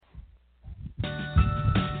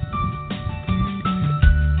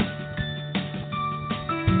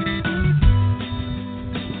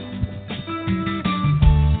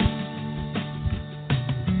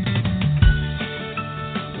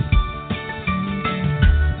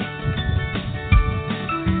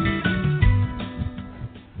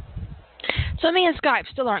So me and Skype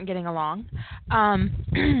still aren't getting along.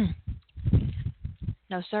 Um,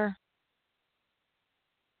 no, sir.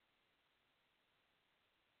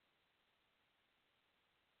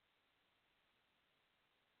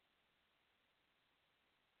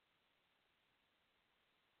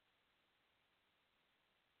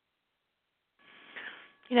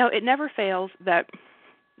 It never fails that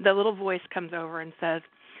the little voice comes over and says,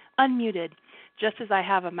 unmuted, just as I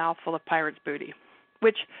have a mouthful of pirate's booty,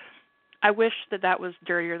 which I wish that was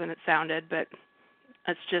dirtier than it sounded, but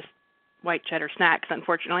it's just white cheddar snacks,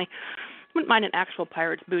 unfortunately. Wouldn't mind an actual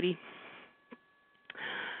pirate's booty.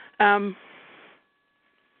 Um,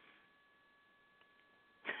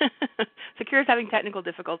 Secure is having technical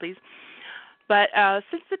difficulties. But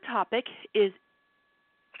since the topic is,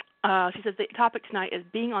 she says the topic tonight is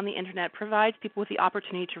being on the internet provides people with the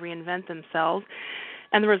opportunity to reinvent themselves,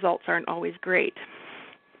 and the results aren't always great.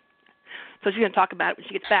 So she's going to talk about it when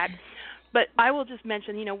she gets back. But I will just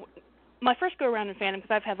mention, my first go around in fandom,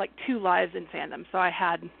 because I've had like 2 lives in fandom, so I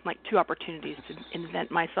had like 2 opportunities to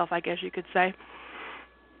invent myself, I guess you could say.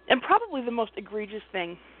 And probably the most egregious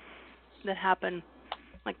thing that happened,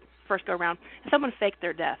 like first go around, is someone faked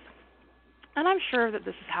their death. And I'm sure that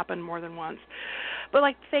this has happened more than once. But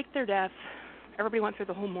like faked their death, everybody went through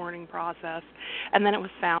the whole mourning process, and then it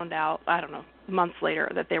was found out, I don't know, months later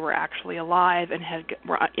that they were actually alive and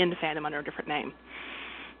were into fandom under a different name.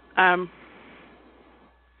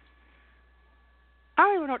 I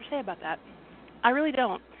don't even know what to say about that. I really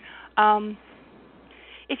don't.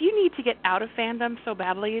 If you need to get out of fandom so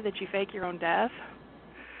badly that you fake your own death,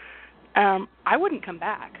 I wouldn't come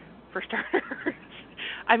back, for starters.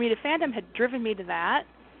 I mean, if fandom had driven me to that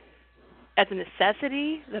as a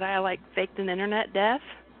necessity, that I faked an internet death,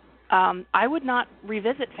 I would not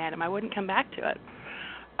revisit fandom. I wouldn't come back to it.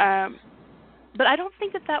 But I don't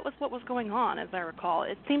think that was what was going on, as I recall.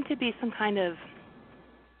 It seemed to be some kind of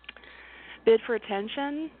bid for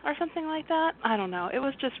attention or something like that. I don't know. It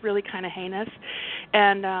was just really kind of heinous,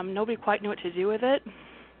 and nobody quite knew what to do with it.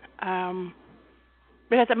 Because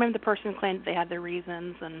I remember the person claimed that they had their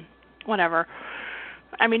reasons and whatever.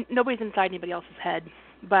 I mean, nobody's inside anybody else's head,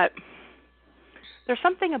 but there's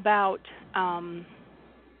something about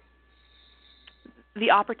the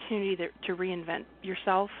opportunity to reinvent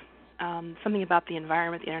yourself, something about the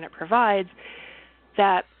environment the internet provides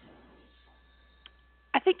that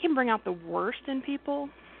I think can bring out the worst in people,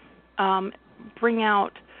 bring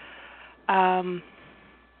out our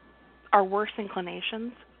worst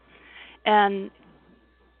inclinations. And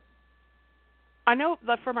I know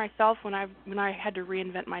that for myself, when I had to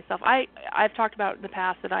reinvent myself, I've talked about in the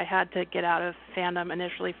past that I had to get out of fandom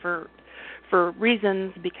initially for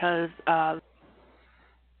reasons because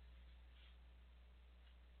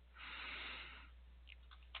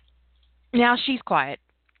Now she's quiet.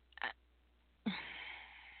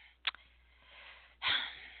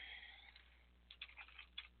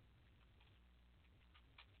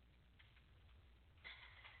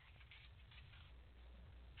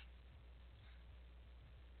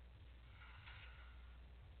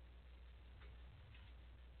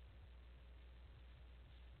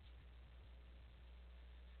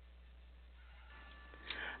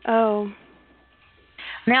 oh,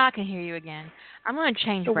 Now I can hear you again. I'm going to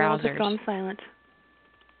change the world has browsers. gone silent.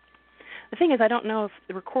 The thing is, I don't know if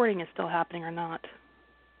the recording is still happening or not.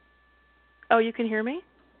 Oh, you can hear me?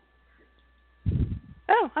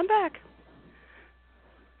 Oh, I'm back.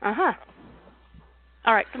 Uh-huh.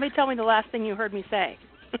 All right, somebody tell me the last thing you heard me say.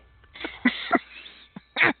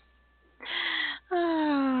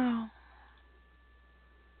 Oh.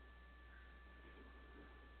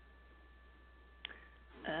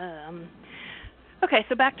 Okay,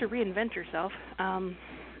 so back to reinvent yourself.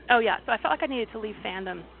 Oh, yeah, so I felt like I needed to leave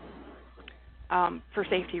fandom for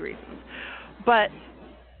safety reasons. But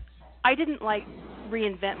I didn't,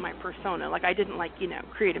 reinvent my persona. I didn't,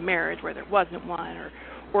 create a marriage where there wasn't one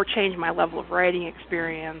or change my level of writing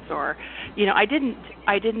experience or, I didn't,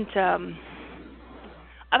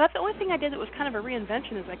 that's the only thing I did that was kind of a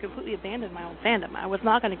reinvention is I completely abandoned my old fandom. I was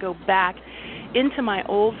not going to go back into my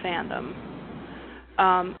old fandom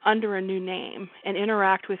under a new name and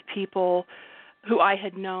interact with people who I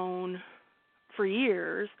had known for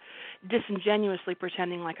years, disingenuously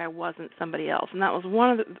pretending like I wasn't somebody else. And that was one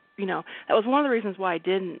of the reasons why I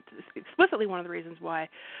didn't, explicitly one of the reasons why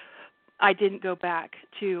I didn't go back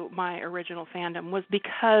to my original fandom was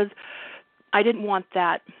because I didn't want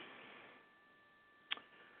that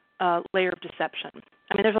layer of deception.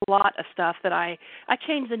 I mean, there's a lot of stuff that I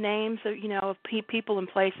changed the names of, of people and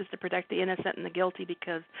places to protect the innocent and the guilty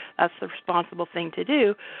because that's the responsible thing to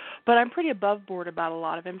do. But I'm pretty above board about a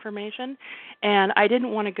lot of information, and I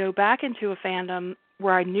didn't want to go back into a fandom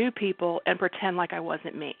where I knew people and pretend like I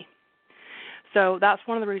wasn't me. So that's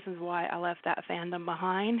one of the reasons why I left that fandom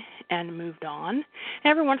behind and moved on. And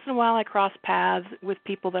every once in a while I cross paths with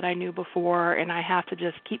people that I knew before, and I have to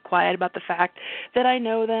just keep quiet about the fact that I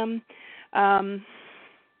know them.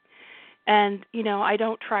 And, I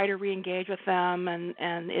don't try to re-engage with them, and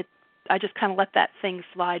I just kind of let that thing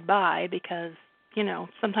slide by because,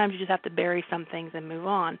 sometimes you just have to bury some things and move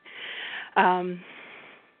on.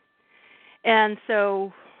 And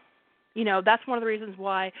so, that's one of the reasons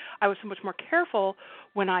why I was so much more careful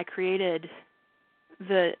when I created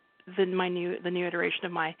the new iteration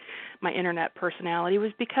of my internet personality,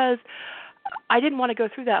 was because I didn't want to go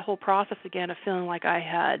through that whole process again of feeling like I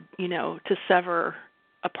had, to sever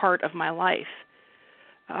a part of my life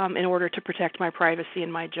in order to protect my privacy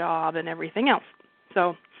and my job and everything else.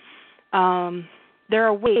 So there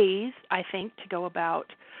are ways, I think, to go about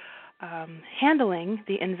handling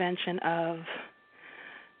the invention of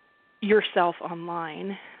yourself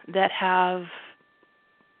online that have,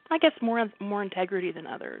 I guess, more integrity than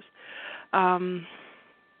others.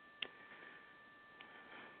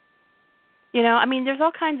 There's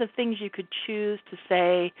all kinds of things you could choose to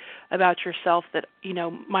say about yourself that,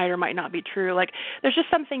 might or might not be true. Like, there's just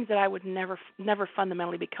some things that I would never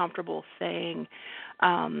fundamentally be comfortable saying.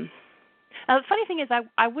 Now, the funny thing is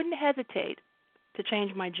I wouldn't hesitate to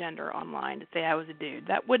change my gender online to say I was a dude.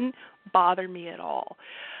 That wouldn't bother me at all.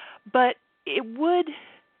 But it would,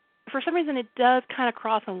 for some reason, it does kind of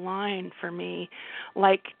cross a line for me,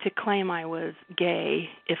 like to claim I was gay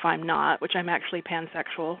if I'm not, which I'm actually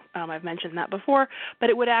pansexual. I've mentioned that before.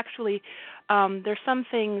 But it would actually, there's some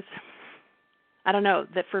things, I don't know,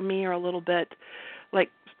 that for me are a little bit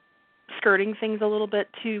like skirting things a little bit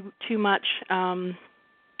too much.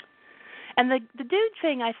 And the dude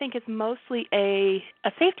thing, I think, is mostly a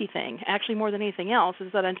safety thing, actually, more than anything else, is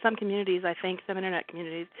that in some communities, I think, some internet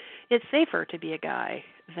communities, it's safer to be a guy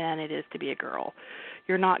than it is to be a girl.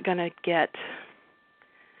 You're not going to get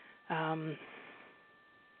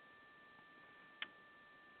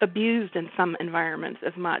abused in some environments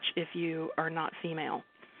as much if you are not female.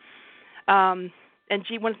 And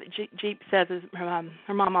Jeep says,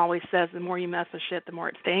 her mom always says, the more you mess with shit, the more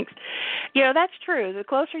it stinks. That's true. The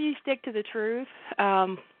closer you stick to the truth,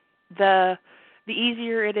 the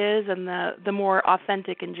easier it is, and the more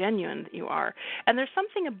authentic and genuine you are. And there's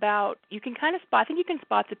something about, you can kind of spot, I think you can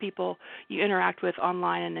spot the people you interact with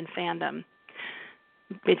online and in fandom.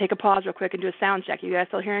 Let me take a pause real quick and do a sound check. You guys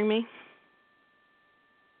still hearing me?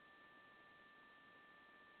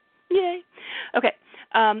 Yay. Okay.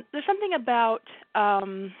 There's something about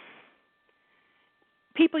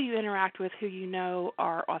people you interact with who you know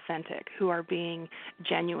are authentic, who are being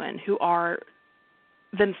genuine, who are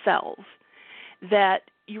themselves, that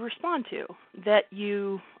you respond to, that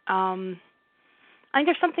you I think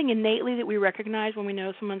there's something innately that we recognize when we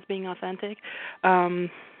know someone's being authentic.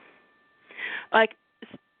 Like,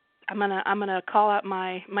 I'm gonna call out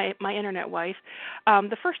my internet wife.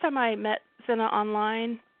 The first time I met Cinna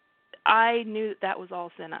online, I knew that was all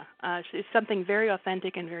Cinna. She's something very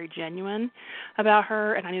authentic and very genuine about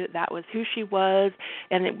her, and I knew that was who she was.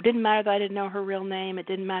 And it didn't matter that I didn't know her real name. It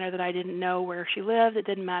didn't matter that I didn't know where she lived. It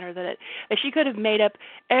didn't matter that she could have made up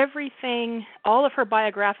everything. All of her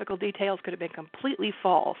biographical details could have been completely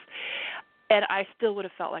false, and I still would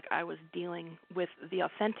have felt like I was dealing with the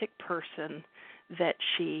authentic person that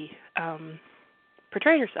she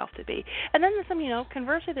portrayed herself to be. And then there's some,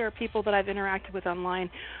 conversely, there are people that I've interacted with online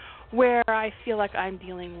where I feel like I'm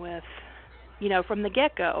dealing with, from the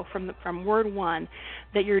get-go, from word one,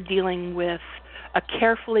 that you're dealing with a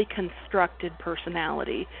carefully constructed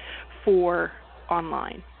personality for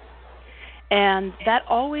online. And that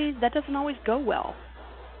doesn't always go well.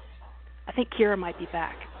 I think Kira might be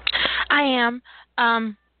back. I am.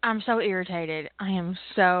 I'm so irritated. I am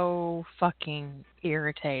so fucking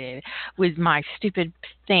irritated with my stupid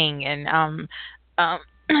thing and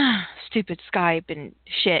stupid Skype and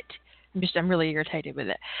shit. I'm really irritated with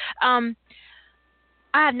it. I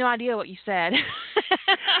have no idea what you said.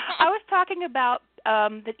 I was talking about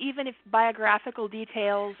that even if biographical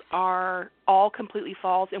details are all completely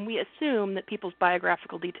false, and we assume that people's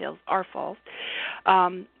biographical details are false,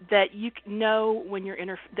 that you know when you're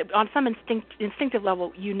that on some instinctive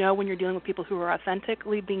level, when you're dealing with people who are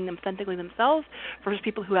being authentically themselves versus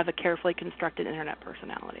people who have a carefully constructed internet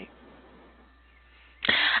personality.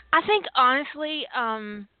 I think, honestly,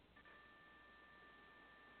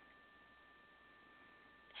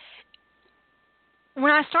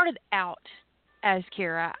 when I started out as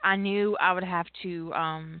Kira, I knew I would have to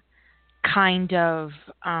kind of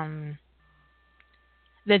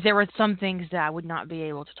that there were some things that I would not be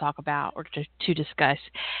able to talk about or to discuss,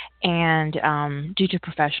 and due to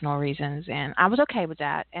professional reasons, and I was okay with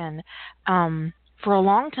that. And for a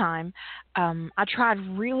long time, I tried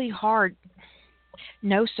really hard.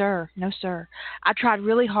 No, sir, no, sir. I tried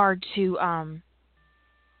really hard to I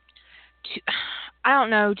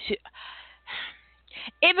don't know to.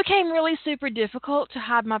 It became really super difficult to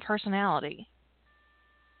hide my personality,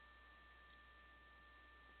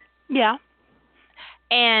 Yeah.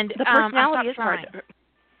 and The I personality stopped is hard. trying.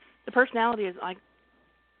 The personality is like,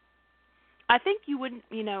 I think you wouldn't,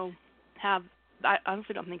 have. I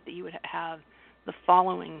honestly don't think that you would have the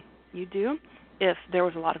following you do if there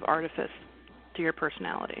was a lot of artifice to your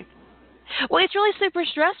personality. Well, it's really super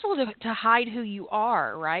stressful to hide who you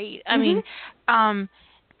are, right? I Mhm. mean,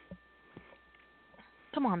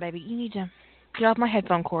 come on, baby, you need to get off my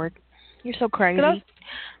headphone cord. You're so Because crazy.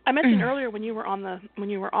 I mentioned earlier when you were when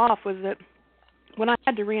you were off was that when I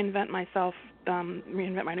had to reinvent myself,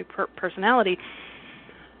 reinvent my new personality,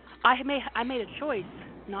 I made a choice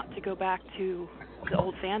not to go back to the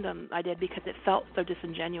old fandom I did because it felt so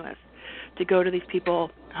disingenuous to go to these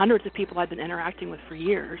people, hundreds of people I'd been interacting with for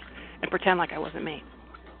years, and pretend like I wasn't me.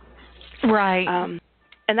 Right.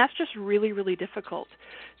 And that's just really, really difficult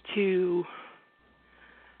to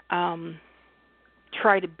um,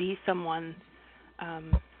 try to be someone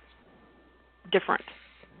different.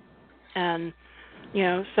 And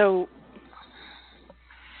so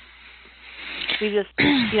you just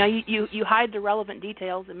you hide the relevant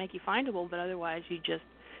details that make you findable, but otherwise you just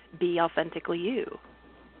be authentically you.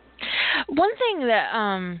 One thing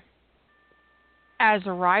that as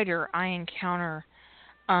a writer I encounter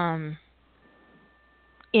um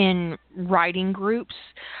in writing groups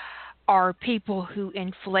are people who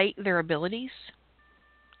inflate their abilities.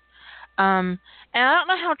 And I don't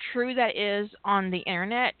know how true that is on the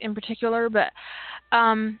internet in particular, but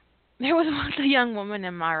there was once a young woman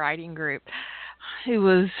in my writing group who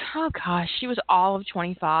was, oh gosh, she was all of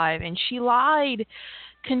 25, and she lied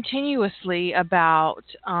continuously about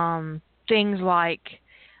things like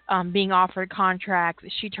being offered a contract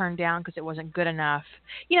that she turned down because it wasn't good enough.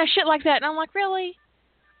 Shit like that. And I'm like, really?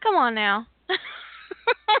 Come on now.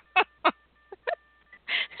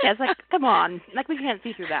 Yeah, it's like, come on, like we can't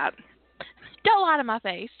see through that. Don't lie to my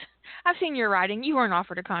face. I've seen your writing. You weren't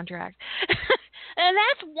offered a contract. And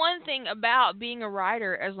that's one thing about being a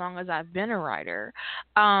writer as long as I've been a writer.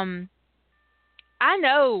 I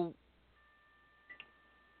know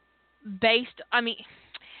I mean,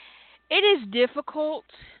 it is difficult,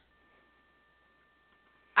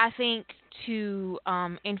 I think, to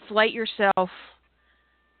inflate yourself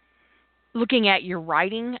looking at your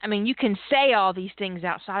writing. I mean, you can say all these things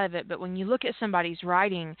outside of it, but when you look at somebody's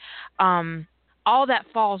writing, all that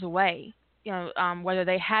falls away. Whether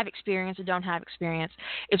they have experience or don't have experience,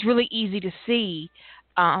 it's really easy to see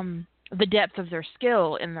the depth of their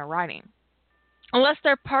skill in their writing, unless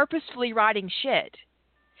they're purposefully writing shit.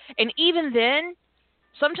 And even then,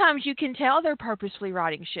 sometimes you can tell they're purposefully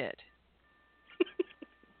writing shit.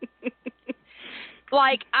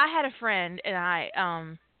 Like, I had a friend,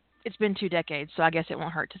 and it's been 2 decades, so I guess it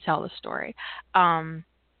won't hurt to tell the story. And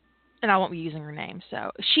I won't be using her name. So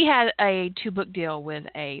she had a 2-book deal with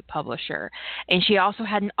a publisher, and she also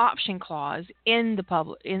had an option clause in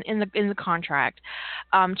the in the contract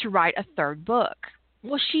to write a 3rd book.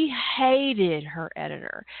 Well, she hated her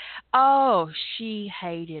editor. Oh, she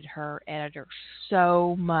hated her editor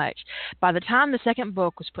so much. By the time the 2nd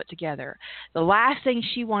book was put together, the last thing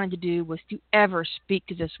she wanted to do was to ever speak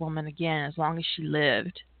to this woman again as long as she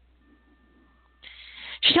lived.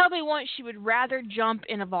 She told me once she would rather jump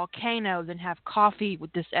in a volcano than have coffee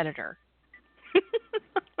with this editor. And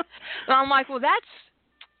I'm like, well, that's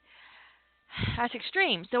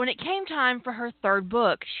extreme. So when it came time for her 3rd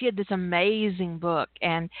book, she had this amazing book,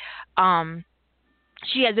 and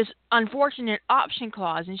she had this unfortunate option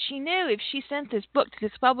clause, and she knew if she sent this book to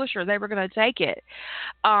this publisher, they were going to take it.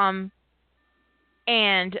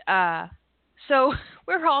 So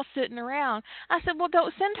we're all sitting around. I said, well,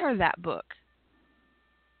 don't send her that book.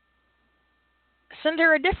 Send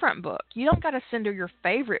her a different book. You don't got to send her your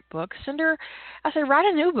favorite book. I said, write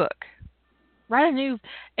a new book. And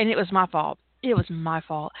it was my fault. It was my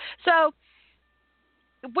fault. So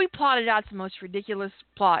we plotted out the most ridiculous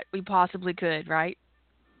plot we possibly could, right?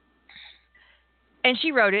 And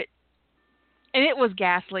she wrote it, and it was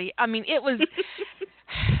ghastly. I mean, it was...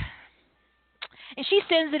 And she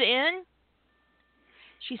sends it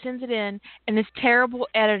in, and this terrible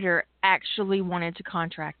editor actually wanted to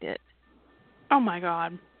contract it. Oh my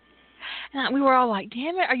God. And we were all like,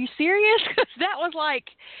 "Damn it, are you serious?" Because that was like,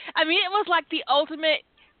 I mean, it was like the ultimate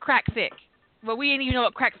crack fic. Well, we didn't even know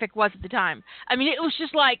what crack fic was at the time. I mean, it was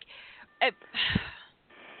just like, it,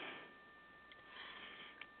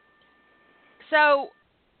 so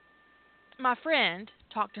my friend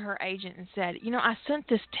talked to her agent and said, I sent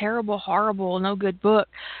this terrible, horrible, no good book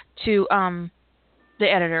to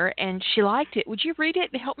the editor, and she liked it. Would you read it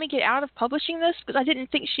and help me get out of publishing this? Because I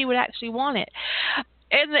didn't think she would actually want it.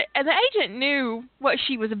 And the agent knew what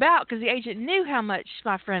she was about, because the agent knew how much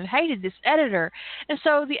my friend hated this editor. And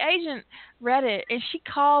so the agent read it, and she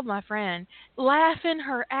called my friend, laughing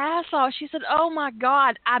her ass off. She said, "Oh my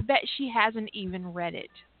God, I bet she hasn't even read it."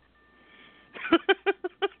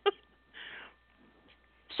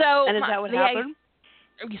 So And is that what happened?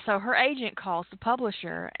 So her agent calls the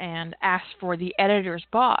publisher and asks for the editor's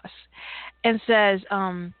boss, and says,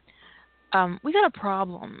 "We got a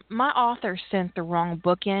problem. My author sent the wrong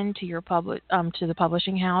book in to your to the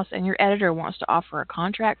publishing house, and your editor wants to offer a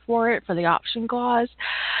contract for it for the option clause.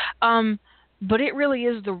 But it really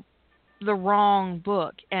is the wrong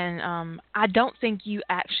book, and I don't think you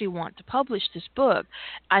actually want to publish this book.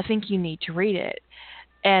 I think you need to read it."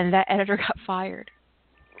 And that editor got fired.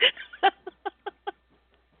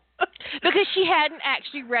 Because she hadn't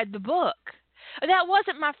actually read the book. That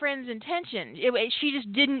wasn't my friend's intention. She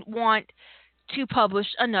just didn't want to publish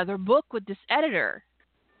another book with this editor.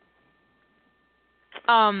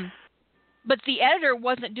 But the editor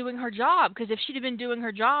wasn't doing her job, because if she'd have been doing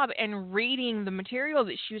her job and reading the material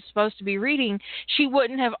that she was supposed to be reading, she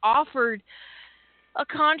wouldn't have offered a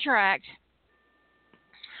contract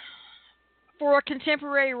for a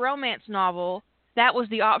contemporary romance novel. That was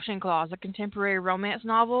the option clause, a contemporary romance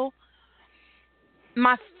novel.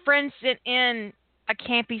 My friend sent in a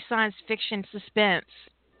campy science fiction suspense.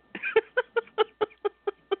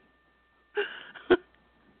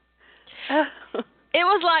 It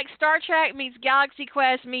was like Star Trek meets Galaxy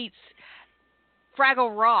Quest meets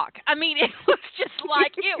Fraggle Rock. I mean, it was just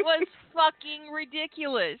like, it was fucking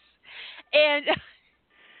ridiculous. And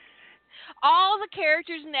all the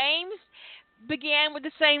characters' names began with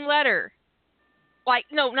the same letter. Like,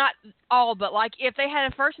 no, not all, but like if they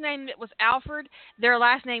had a first name that was Alfred, their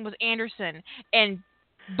last name was Anderson. And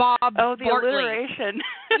Bob Oh, the Bartley. alliteration.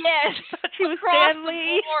 Yes. She was Across Stan the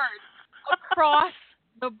Lee. board. Across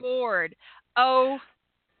the board. Oh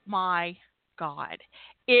my God.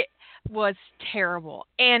 It was terrible.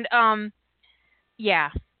 And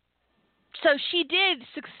yeah. So she did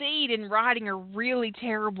succeed in writing a really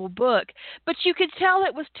terrible book, but you could tell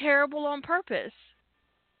it was terrible on purpose.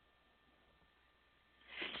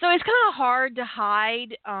 So it's kind of hard to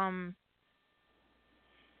hide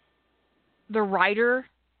the writer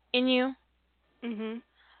in you. Mhm.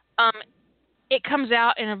 It comes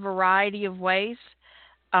out in a variety of ways.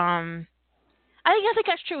 I think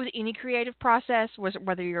that's true with any creative process,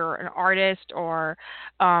 whether you're an artist or,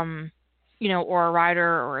 or a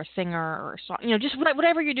writer or a singer or a song, just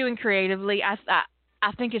whatever you're doing creatively. I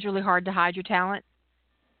think it's really hard to hide your talent,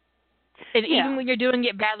 and Yeah. even when you're doing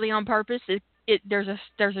it badly on purpose, there's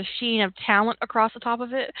a sheen of talent across the top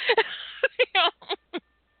of it.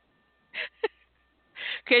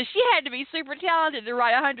 Because she had to be super talented to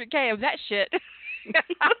write 100K of that shit.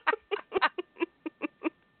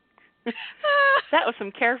 That was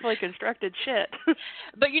some carefully constructed shit.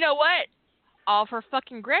 But you know what? All of her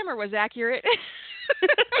fucking grammar was accurate.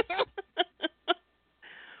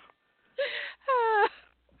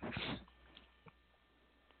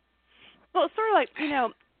 Well, it's sort of like,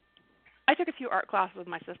 I took a few art classes with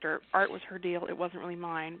my sister. Art was her deal. It wasn't really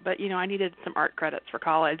mine. But, I needed some art credits for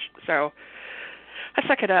college. So I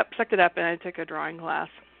sucked it up, and I took a drawing class.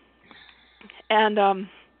 And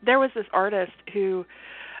there was this artist who,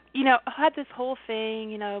 had this whole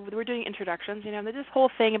thing, we were doing introductions, this whole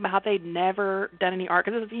thing about how they'd never done any art,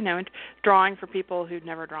 because it was, drawing for people who'd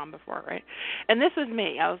never drawn before, right? And this was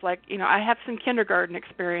me. I was like, I have some kindergarten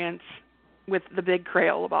experience with the big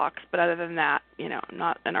Crayola box, but other than that, I'm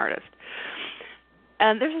not an artist.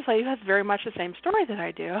 And there's this lady who has very much the same story that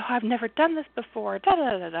I do. Oh, I've never done this before,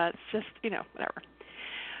 da-da-da-da-da. It's just, whatever.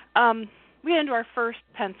 We get into our first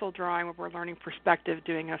pencil drawing where we're learning perspective,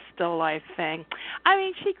 doing a still life thing. I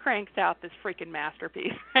mean, she cranks out this freaking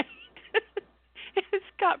masterpiece, right? It's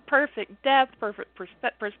got perfect depth, perfect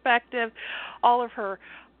perspective.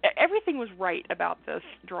 Everything was right about this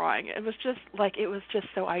drawing. It was just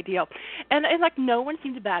so ideal. And like no one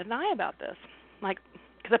seemed to bat an eye about this. Like,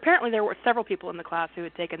 because apparently there were several people in the class who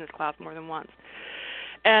had taken this class more than once.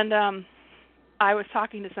 And I was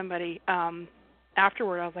talking to somebody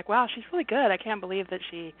afterward. I was like, wow, she's really good. I can't believe that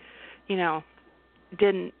she,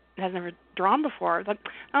 didn't has never drawn before. I was like,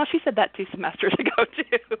 oh, she said that 2 semesters ago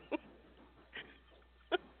too.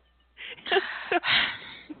 So,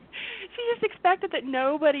 she just expected that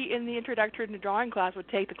nobody in the introductory to drawing class would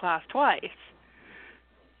take the class twice,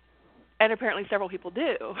 and apparently several people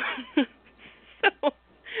do. So,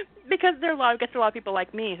 because there are a lot of people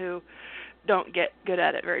like me who don't get good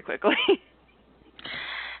at it very quickly.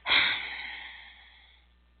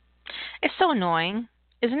 It's so annoying,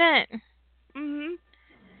 isn't it? Mhm.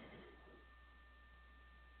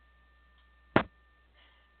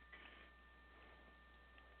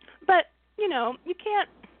 But you can't.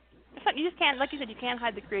 You just can't, like you said, you can't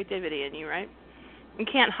hide the creativity in you, right? You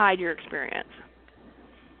can't hide your experience.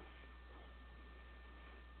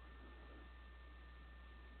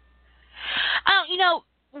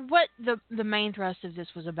 What the main thrust of this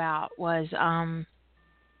was about was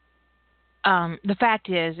the fact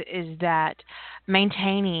is that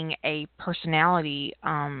maintaining a personality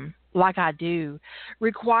like I do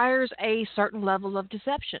requires a certain level of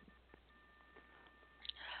deception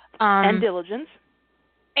And diligence.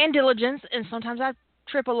 and diligence. And sometimes I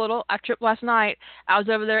trip a little. I tripped last night. I was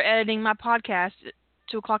over there editing my podcast at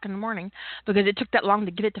 2:00 in the morning because it took that long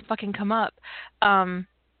to get it to fucking come up.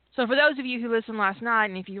 So for those of you who listened last night,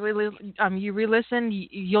 and if you really you re-listened,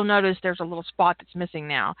 you'll notice there's a little spot that's missing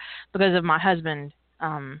now because of my husband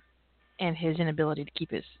and his inability to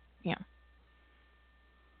keep his,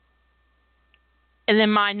 and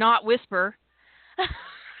then my not whisper.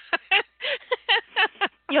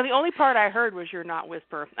 The only part I heard was your not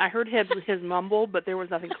whisper. I heard his mumble, but there was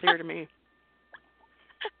nothing clear to me.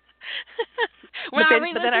 But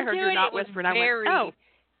then I heard your not whisper, and I went, oh.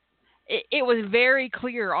 It was very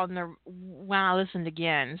clear when I listened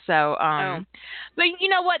again. So, but you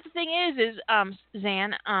know what the thing is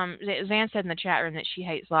Zan said in the chat room that she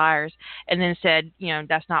hates liars, and then said,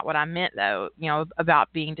 that's not what I meant though,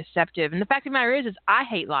 about being deceptive. And the fact of the matter is I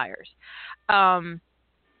hate liars.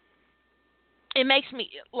 It makes me.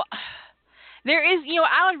 There is,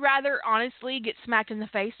 I would rather honestly get smacked in the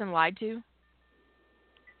face than lied to.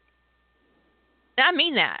 I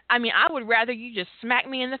mean that. I would rather you just smack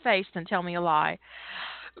me in the face than tell me a lie.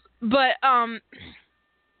 But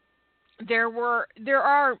there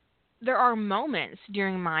are moments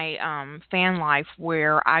during my fan life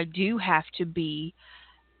where I do have to be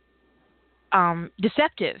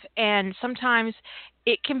deceptive, and sometimes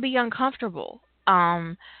it can be uncomfortable.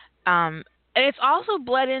 And it's also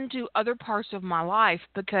bled into other parts of my life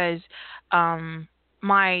because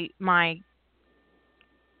my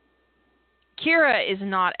Kira is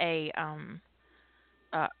not a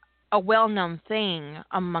well-known thing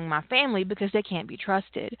among my family because they can't be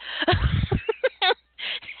trusted.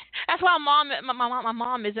 That's why my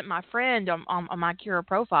mom isn't my friend on my Kira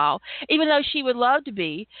profile, even though she would love to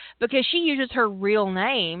be, because she uses her real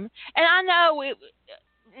name. And I know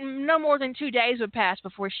no more than 2 days would pass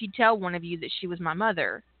before she'd tell one of you that she was my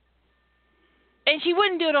mother. And she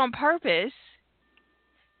wouldn't do it on purpose.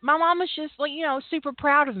 My mom was just super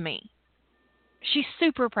proud of me. She's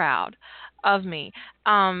super proud of me.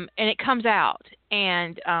 And it comes out.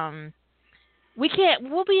 And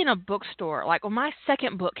we'll be in a bookstore. Like when my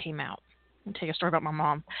second book came out, I'll tell you a story about my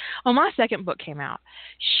mom. When my second book came out,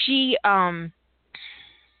 she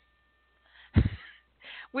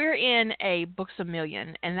we're in a Books A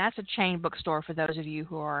Million, and that's a chain bookstore for those of you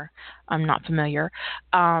who are not familiar.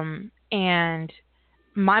 And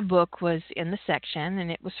my book was in the section, and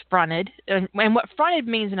it was fronted. And what fronted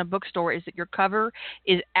means in a bookstore is that your cover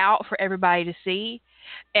is out for everybody to see.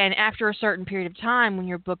 And after a certain period of time, when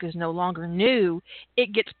your book is no longer new,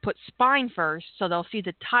 it gets put spine first, so they'll see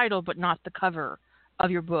the title but not the cover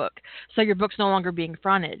of your book. So your book's no longer being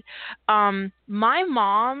fronted. My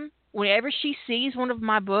mom, whenever she sees one of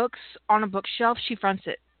my books on a bookshelf, she fronts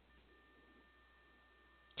it.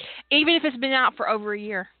 Even if it's been out for over a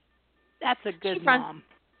year. That's a good mom.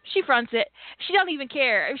 She fronts it. She don't even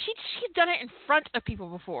care. She's done it in front of people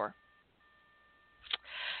before.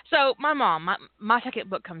 So my mom, my second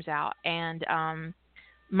book comes out, and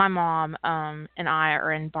my mom and I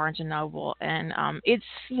are in Barnes and Noble, and it's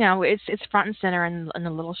front and center in the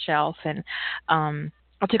little shelf, and I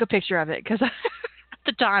took a picture of it because at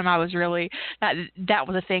the time I was really that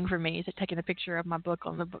was a thing for me, is taking a picture of my book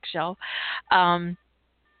on the bookshelf, and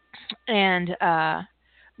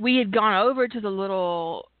we had gone over to the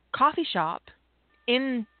little coffee shop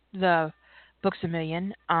in the Books A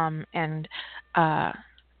Million, and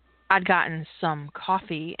I'd gotten some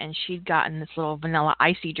coffee, and she'd gotten this little vanilla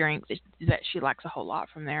icy drink that she likes a whole lot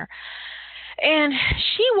from there. And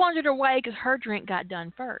she wandered away because her drink got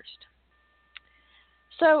done first.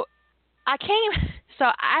 So I came So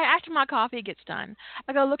after my coffee gets done,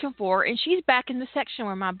 I go looking for her, and she's back in the section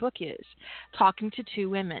where my book is, talking to two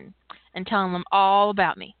women and telling them all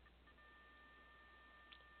about me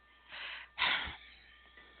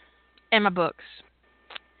and my books.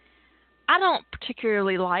 I don't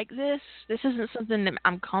particularly like this. This isn't something that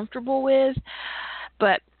I'm comfortable with,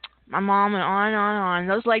 but my mom and on and on and on.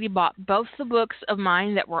 Those ladies bought both the books of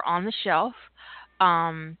mine that were on the shelf.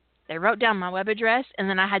 They wrote down my web address, and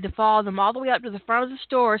then I had to follow them all the way up to the front of the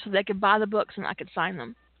store so they could buy the books and I could sign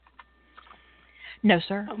them. No,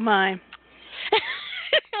 sir. Oh, my.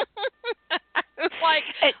 It's like,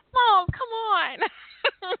 Mom, come on.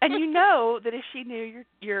 And you know that if she knew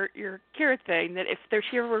your Kira thing, that if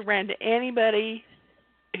she ever ran to anybody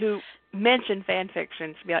who mentioned fan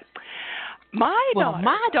fiction, she'd be like, my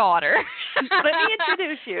daughter. Let me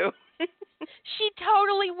introduce you. She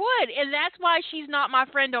totally would, and that's why she's not my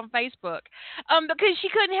friend on Facebook, because she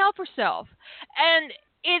couldn't help herself. And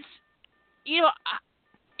it's,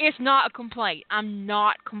 it's not a complaint. I'm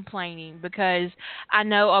not complaining because I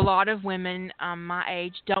know a lot of women my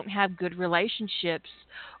age don't have good relationships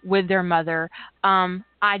with their mother.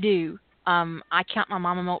 I do. I count my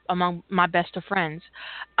mom among my best of friends.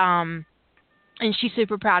 And she's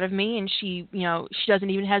super proud of me, and she doesn't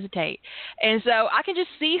even hesitate. And so I can just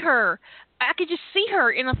see her. I could just see her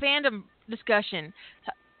in a fandom discussion.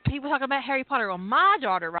 People talking about Harry Potter. Well, my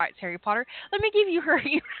daughter writes Harry Potter. Let me give you her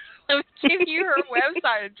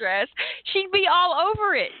website address. She'd be all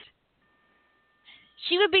over it.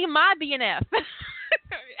 She would be my BNF.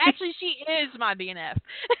 Actually, she is my BNF.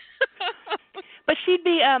 But she'd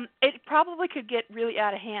be, it probably could get really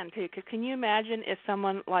out of hand, too. Can you imagine if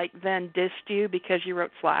someone, then dissed you because you wrote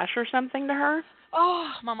Slash or something to her? Oh,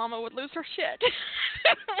 my mama would lose her shit.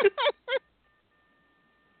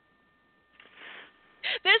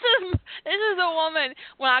 This is a woman,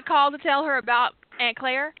 when I called to tell her about Aunt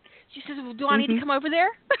Claire, she says, well, do I need to come over there?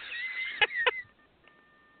 I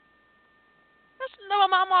said, no,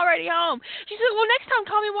 I'm already home. She said, well, next time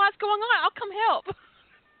call me what's going on. I'll come help.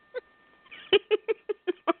 Let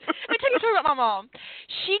me tell you a story about my mom.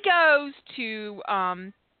 She goes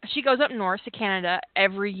up north to Canada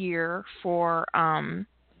every year for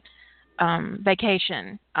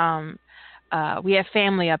vacation. We have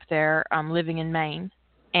family up there living in Maine,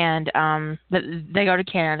 and they go to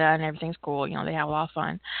Canada and everything's cool. They have a lot of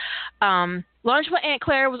fun. Lunch with Aunt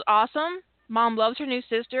Claire was awesome. Mom loves her new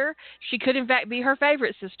sister. She could, in fact, be her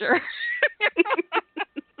favorite sister.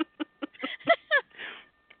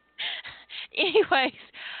 Anyways,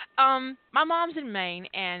 my mom's in Maine,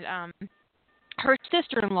 and her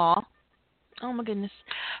sister-in-law, oh my goodness,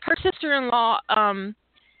 her sister-in-law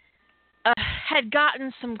had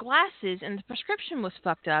gotten some glasses, and the prescription was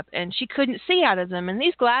fucked up, and she couldn't see out of them, and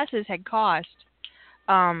these glasses had cost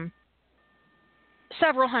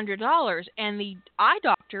several $100s, and the eye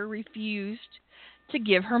doctor refused to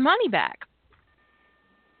give her money back.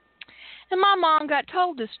 And my mom got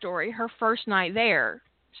told this story her first night there,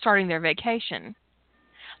 starting their vacation.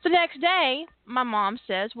 The next day, my mom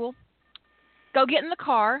says, well, go get in the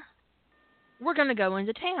car. We're going to go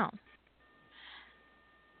into town.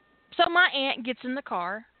 So my aunt gets in the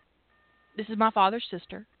car. This is my father's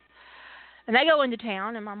sister. And they go into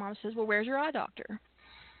town, and my mom says, well, where's your eye doctor?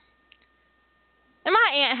 And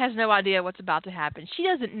my aunt has no idea what's about to happen. She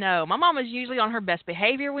doesn't know. My mom is usually on her best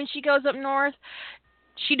behavior when she goes up north.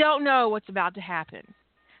 She don't know what's about to happen.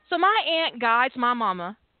 So my aunt guides my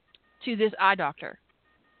mama to this eye doctor.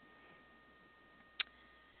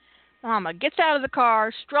 Mama gets out of the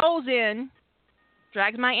car, strolls in,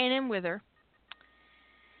 drags my aunt in with her,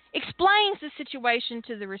 explains the situation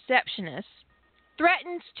to the receptionist,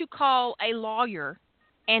 threatens to call a lawyer,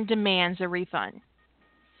 and demands a refund.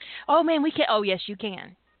 Oh, man, we can't. Oh, yes, you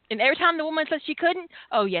can. And every time the woman says she couldn't,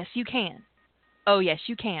 oh, yes, you can. Oh, yes,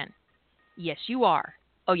 you can. Yes, you are.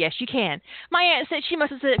 Oh, yes, you can. My aunt said she must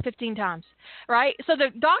have said it 15 times, right? So the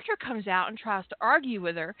doctor comes out and tries to argue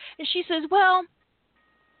with her, and she says, well,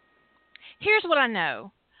 here's what I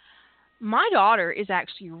know. My daughter is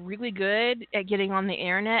actually really good at getting on the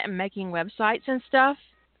internet and making websites and stuff.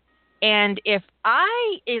 And if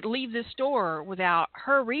I leave the store without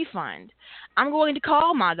her refund, I'm going to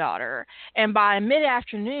call my daughter. And by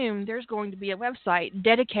mid-afternoon, there's going to be a website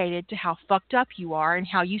dedicated to how fucked up you are and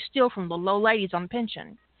how you steal from the low ladies on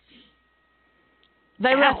pension.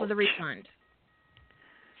 They left with a refund.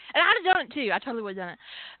 And I'd have done it, too. I totally would have done it.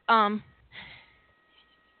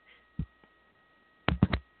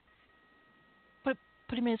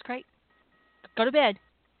 Put him in his crate. Go to bed.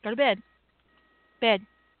 Go to bed. Bed.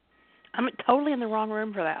 I'm totally in the wrong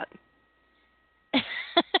room for that.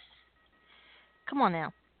 Come on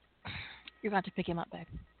now. You're about to pick him up, babe.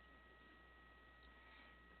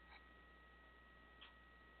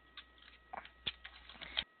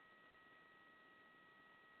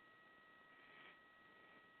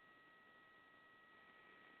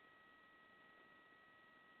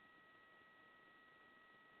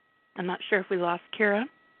 I'm not sure if we lost Kira.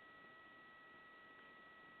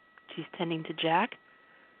 She's tending to Jack,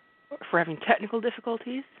 or if we're having technical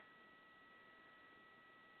difficulties.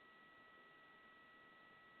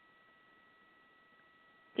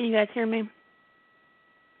 Can you guys hear me?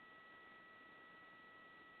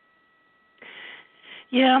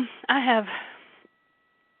 Yeah, I have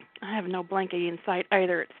no blanket in sight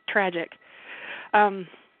either. It's tragic.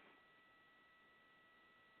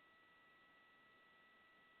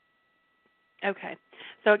 Okay.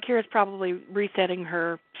 So Kira's probably resetting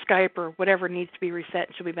her Skype or whatever needs to be reset,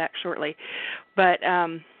 and she'll be back shortly. But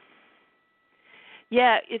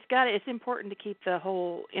yeah, it's important to keep the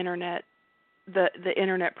whole internet the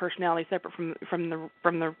internet personality separate from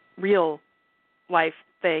the real life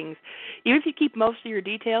things. Even if you keep most of your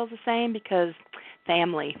details the same, because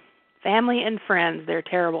family and friends, they're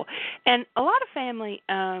terrible. And a lot of family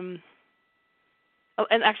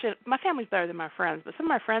and actually, my family's better than my friends, but some of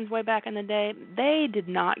my friends way back in the day, they did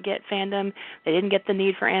not get fandom. They didn't get the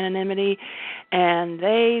need for anonymity, and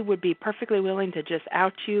they would be perfectly willing to just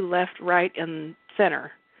out you left, right, and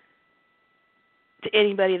center to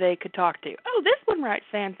anybody they could talk to. Oh, this one writes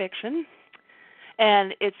fan fiction.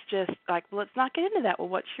 And it's just like, well, let's not get into that. Well,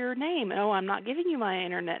 what's your name? Oh, I'm not giving you my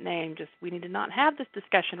internet name. Just we need to not have this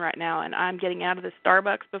discussion right now, and I'm getting out of the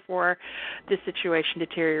Starbucks before this situation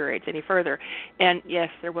deteriorates any further. And yes,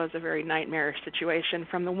 there was a very nightmarish situation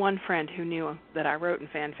from the one friend who knew that I wrote in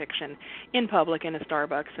fan fiction in public in a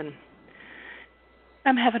Starbucks, and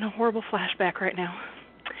I'm having a horrible flashback right now.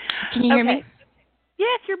 Can you hear me?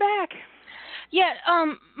 Yes, you're back. Yeah,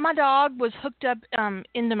 my dog was hooked up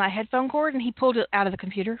into my headphone cord, and he pulled it out of the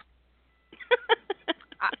computer.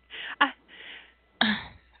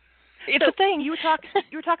 It's a thing. You were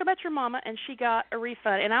talking about your mama, and she got a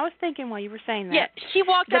refund. And I was thinking while you were saying that. Yeah, she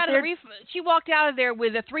walked out of the She walked out of there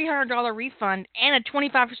with a $300 refund and a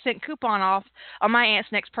 25% coupon off on my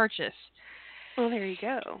aunt's next purchase. Well, there you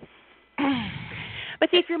go. But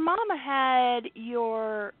see, if your mama had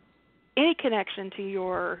any connection to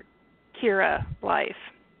your Kira life,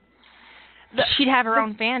 she'd have her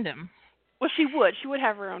own fandom. Well, she would. She would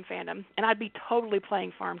have her own fandom, and I'd be totally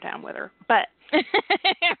playing Farmtown with her. But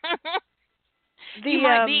you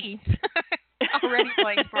might be already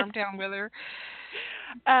playing Farmtown with her.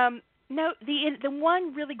 No, the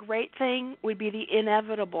one really great thing would be the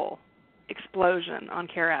inevitable explosion on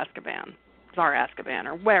Kara Azkaban, Czar Azkaban,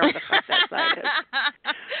 or wherever the fuck that site is.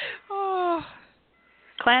 Oh.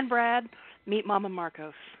 Clan Brad, meet Mama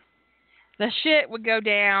Marcos. The shit would go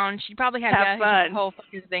down. She'd probably have the whole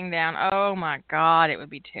fucking thing down. Oh my God, it would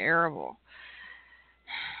be terrible.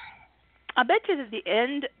 I bet you at the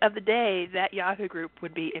end of the day, that Yahoo group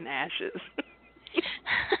would be in ashes.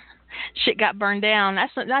 Shit got burned down.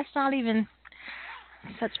 That's not even.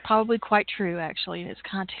 That's probably quite true, actually. It's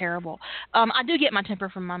kind of terrible. I do get my temper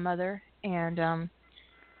from my mother, and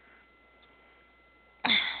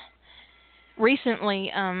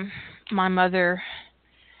recently, my mother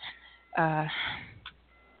added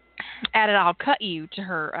 "I'll cut you" to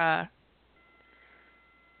her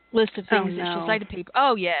list of things that she'll say to people.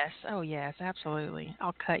 Oh yes, absolutely.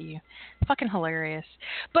 I'll cut you. Fucking hilarious.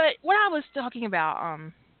 But what I was talking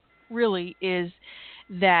about, really, is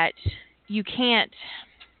that you can't.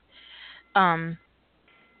 That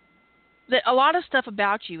a lot of stuff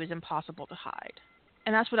about you is impossible to hide.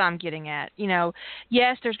 And that's what I'm getting at.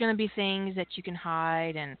 Yes, there's going to be things that you can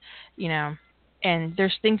hide, and and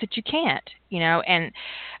there's things that you can't, and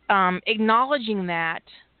acknowledging that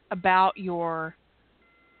about your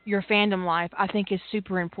fandom life, I think, is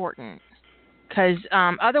super important, because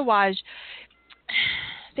otherwise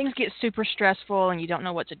things get super stressful and you don't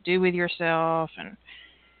know what to do with yourself,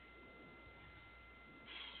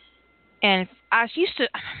 and I used to.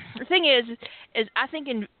 The thing is I think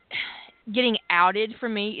getting outed for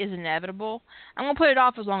me is inevitable. I'm gonna put it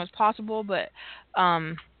off as long as possible, but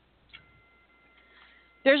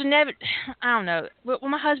there's I don't know. Well,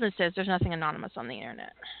 my husband says there's nothing anonymous on the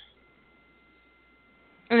internet.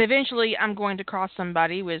 And eventually I'm going to cross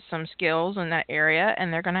somebody with some skills in that area,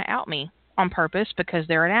 and they're going to out me on purpose because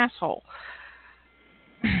they're an asshole.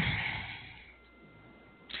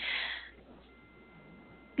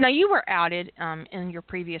 Now, you were outed in your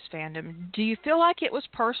previous fandom. Do you feel like it was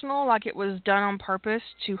personal, like it was done on purpose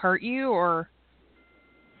to hurt you, or?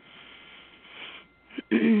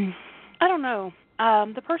 I don't know.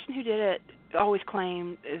 The person who did it always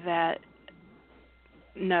claimed that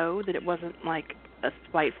know that it wasn't like a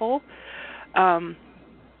spiteful.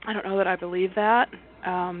 I don't know that I believe that,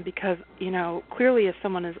 because clearly if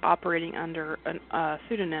someone is operating under a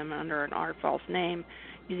pseudonym, under our false name,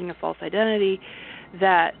 using a false identity,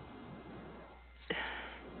 that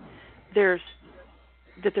there's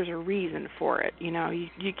a reason for it.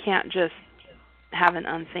 You can't just have an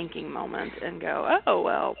unthinking moment and go, oh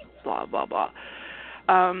well, blah blah blah.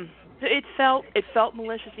 It felt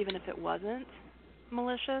malicious, even if it wasn't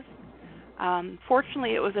malicious.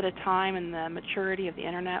 Fortunately, it was at a time and the maturity of the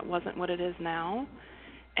internet wasn't what it is now,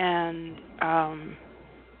 and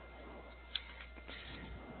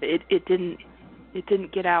it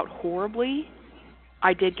didn't get out horribly.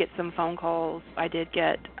 I did get some phone calls. I did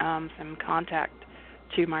get some contact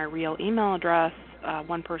to my real email address.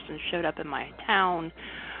 One person showed up in my town.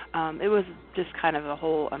 It was just kind of a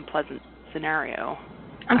whole unpleasant scenario.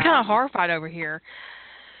 I'm kind of horrified over here.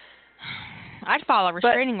 I'd file a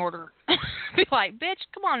restraining order. Be like, bitch,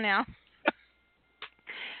 come on now.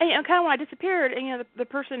 And kind of when I disappeared, and the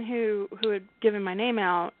person who had given my name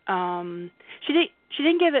out, she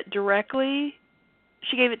didn't give it directly.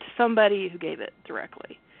 She gave it to somebody who gave it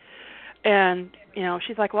directly. And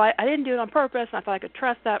she's like, well, I didn't do it on purpose, and I thought I could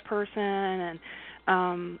trust that person, and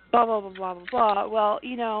blah blah blah blah blah blah. Well,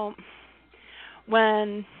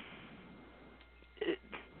 when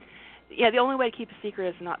the only way to keep a secret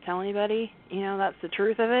is to not tell anybody. That's the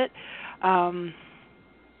truth of it.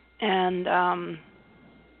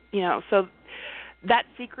 So that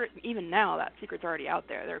secret, even now, that secret's already out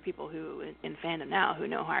there. There are people who in fandom now who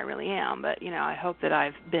know who I really am, but I hope that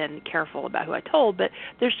I've been careful about who I told. But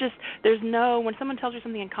there's no, when someone tells you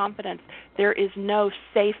something in confidence, there is no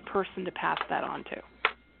safe person to pass that on to,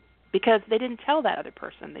 because they didn't tell that other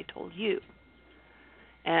person, they told you.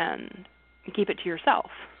 And keep it to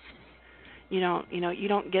yourself. You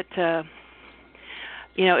don't get to,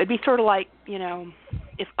 it'd be sort of like,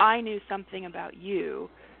 if I knew something about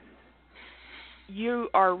you, you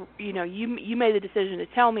made the decision to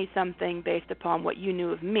tell me something based upon what you knew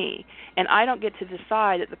of me, and I don't get to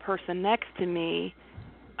decide that the person next to me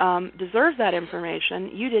deserves that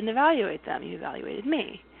information. You didn't evaluate them, you evaluated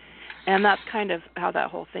me. And that's kind of how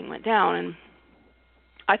that whole thing went down. And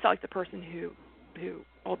I felt like the person who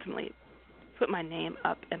ultimately put my name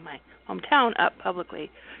up and my hometown up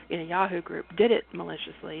publicly in a Yahoo group did it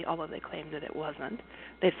maliciously, although they claimed that it wasn't.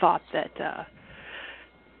 They thought that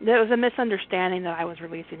there was a misunderstanding that I was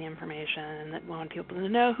releasing the information and that wanted people to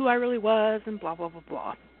know who I really was and blah, blah, blah,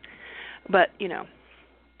 blah. But,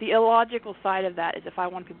 the illogical side of that is if I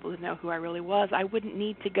wanted people to know who I really was, I wouldn't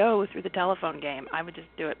need to go through the telephone game. I would just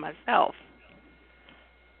do it myself.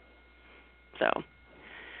 So,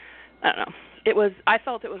 I don't know. I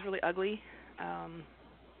felt it was really ugly.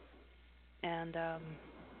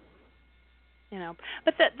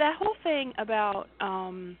 But that whole thing about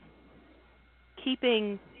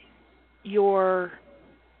keeping your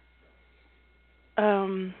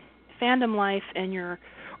fandom life and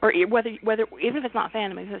whether even if it's not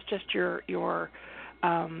fandom, if it's just your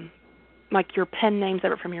like your pen name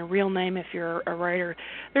separate from your real name, if you're a writer,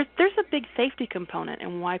 there's a big safety component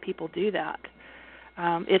in why people do that.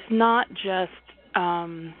 It's not just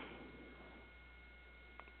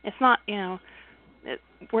it's not,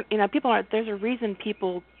 people are, there's a reason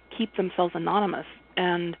people keep themselves anonymous.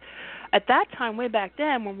 And at that time, way back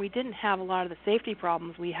then, when we didn't have a lot of the safety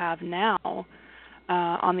problems we have now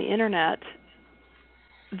on the internet,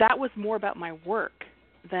 that was more about my work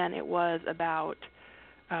than it was about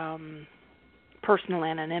personal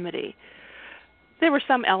anonymity. There was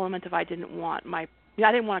some element of I didn't want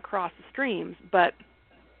to cross the streams, but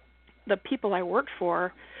the people I worked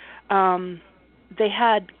for, they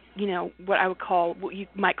had, what you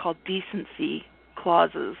might call decency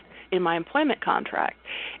clauses in my employment contract.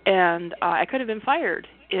 And I could have been fired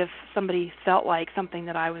if somebody felt like something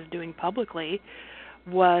that I was doing publicly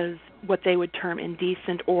was what they would term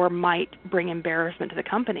indecent or might bring embarrassment to the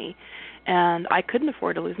company. And I couldn't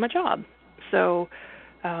afford to lose my job. So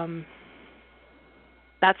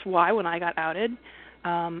that's why when I got outed,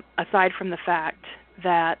 aside from the fact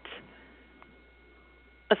that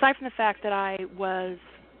I was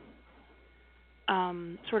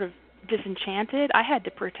sort of disenchanted, I had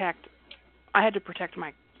to protect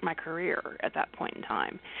my career at that point in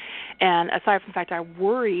time. And aside from the fact I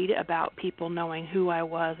worried about people knowing who I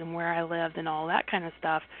was and where I lived and all that kind of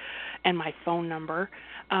stuff and my phone number,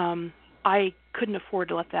 I couldn't afford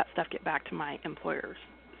to let that stuff get back to my employers.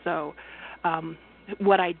 So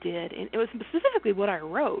what I did, and it was specifically what I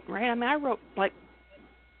wrote, right? I mean, I wrote like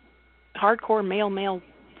hardcore male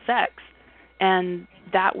sex, and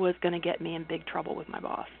that was going to get me in big trouble with my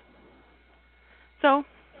boss. So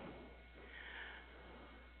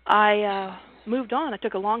I moved on. I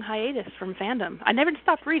took a long hiatus from fandom. I never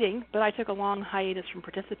stopped reading, but I took a long hiatus from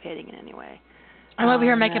participating in any way. I'm over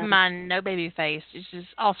here making my no baby face. It's just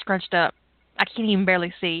all scrunched up. I can't even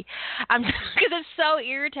barely see. I'm because it's so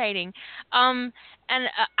irritating. And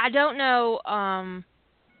I don't know.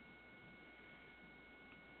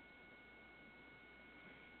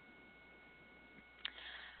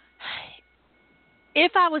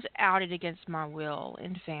 If I was outed against my will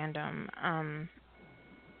in fandom,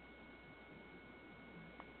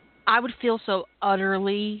 I would feel so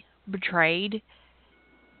utterly betrayed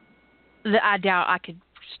that I doubt I could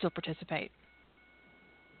still participate.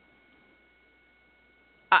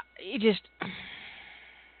 It just.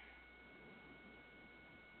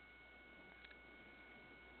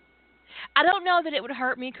 I don't know that it would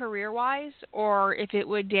hurt me career-wise or if it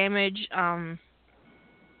would damage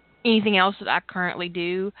anything else that I currently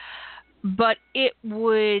do, but it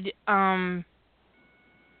would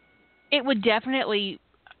definitely.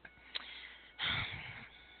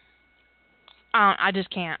 I just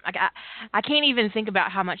can't. I can't even think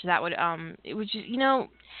about how much that would. It would just,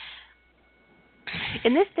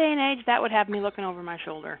 In this day and age, that would have me looking over my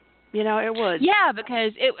shoulder. It would. Yeah,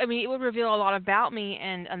 because it would reveal a lot about me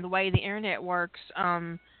and the way the internet works.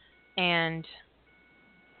 And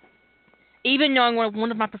even knowing one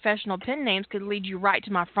of my professional pen names could lead you right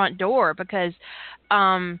to my front door because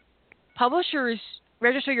publishers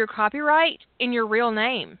register your copyright in your real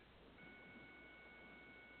name,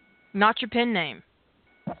 not your pen name.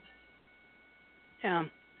 Yeah.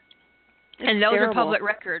 And those are public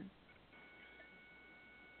record.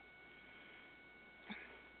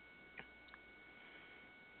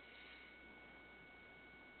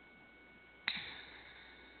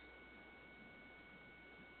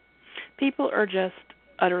 People are just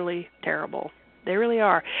utterly terrible. They really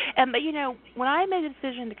are. But when I made the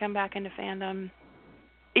decision to come back into fandom,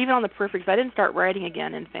 even on the periphery, because I didn't start writing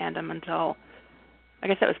again in fandom until, I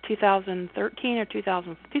guess that was 2013 or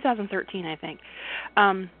 2013, I think.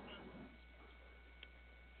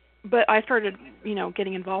 But I started,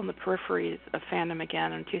 getting involved in the peripheries of fandom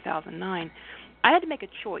again in 2009. I had to make a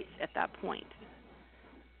choice at that point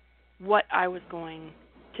what I was going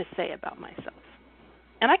to say about myself.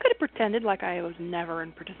 And I could have pretended like I was never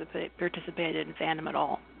participated in fandom at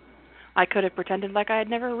all. I could have pretended like I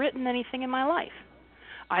had never written anything in my life.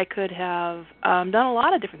 I could have done a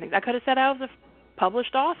lot of different things. I could have said I was a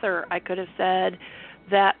published author. I could have said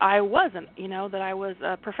that I wasn't, that I was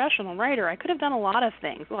a professional writer. I could have done a lot of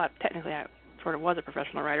things. Well, technically I sort of was a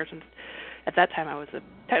professional writer since at that time I was a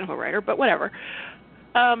technical writer, but whatever.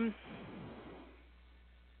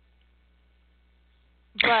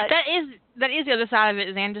 But that is the other side of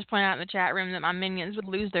it. Zan just pointed out in the chat room that my minions would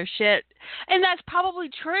lose their shit, and that's probably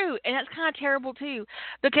true, and that's kind of terrible too,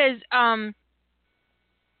 because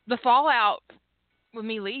the fallout with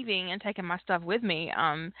me leaving and taking my stuff with me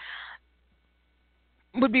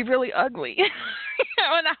would be really ugly,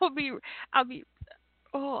 and I'll be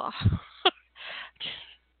oh.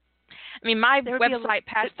 I mean, my website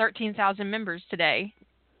passed 13,000 members today.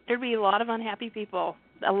 There'd be a lot of unhappy people.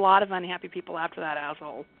 A lot of unhappy people after that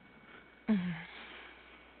asshole.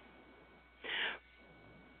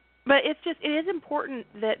 But it is important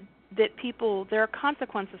that people, there are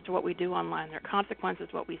consequences to what we do online. There are consequences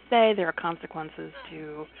to what we say. There are consequences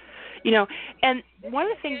to, and one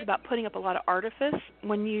of the things about putting up a lot of artifice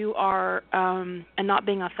when you are, and not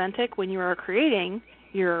being authentic, when you are creating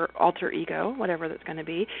your alter ego, whatever that's going to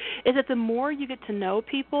be, is that the more you get to know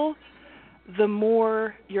people, the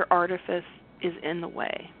more your artifice is in the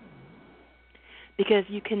way. Because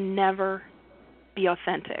you can never be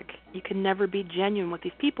authentic. You can never be genuine with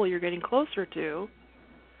these people you're getting closer to.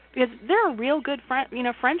 Because there are real good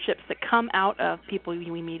friendships that come out of people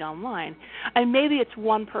we meet online. And maybe it's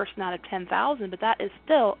one person out of 10,000, but that is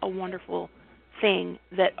still a wonderful thing,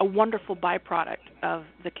 a wonderful byproduct of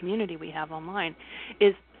the community we have online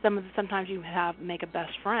is sometimes you make a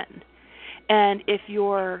best friend. And if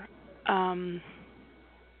your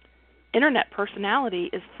internet personality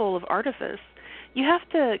is full of artifice, you have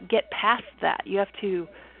to get past that. You have to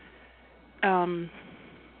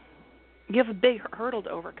you have a big hurdle to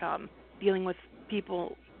overcome dealing with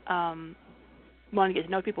people wanting to get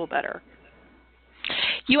to know people better.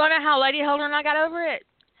 You want to know how Lady Holder and I got over it?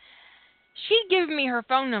 She'd given me her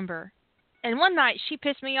phone number, and one night she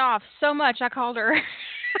pissed me off so much I called her.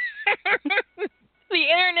 The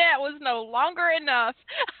internet was no longer enough.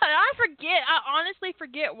 I honestly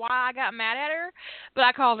forget why I got mad at her, but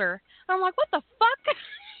I called her. I'm like, what the fuck?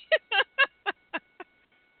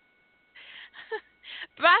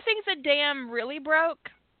 But I think the dam really broke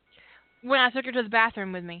when I took her to the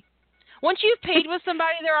bathroom with me. Once you've peed with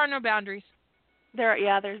somebody, there are no boundaries. There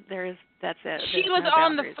is. That's it. She There's was no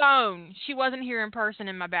on the boundaries. phone. She wasn't here in person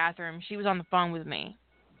in my bathroom. She was on the phone with me.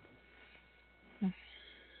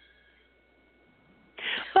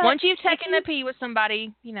 But once you've taken a pee with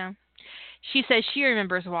somebody, she says she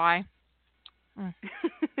remembers why.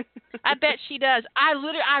 I bet she does. I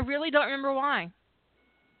really don't remember why.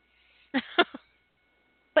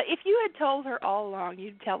 But if you had told her all along,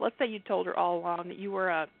 let's say you told her all along that you were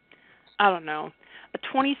a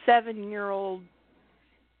 27-year-old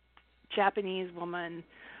Japanese woman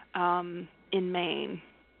in Maine.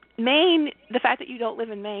 The fact that you don't live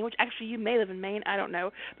in Maine, which actually you may live in Maine, I don't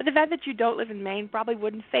know, but the fact that you don't live in Maine probably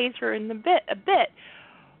wouldn't faze her a bit.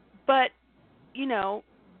 But, when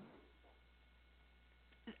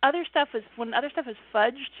other stuff is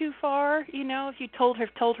fudged too far, if you told her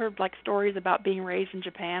like stories about being raised in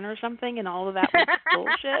Japan or something and all of that was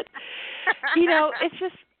bullshit. It's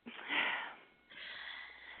just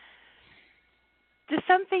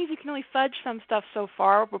some things you can only fudge some stuff so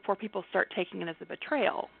far before people start taking it as a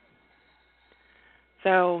betrayal.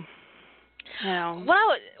 So,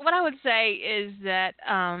 what I would say is that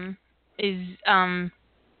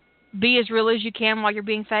be as real as you can while you're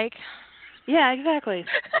being fake. Yeah, exactly.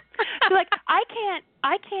 So, like I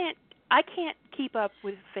can't keep up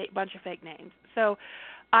with a bunch of fake names. So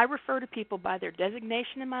I refer to people by their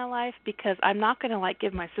designation in my life because I'm not going to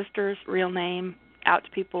give my sister's real name out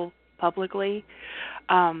to people publicly.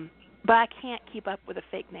 But I can't keep up with a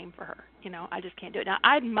fake name for her. I just can't do it. Now,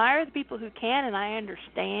 I admire the people who can, and I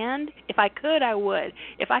understand. If I could, I would.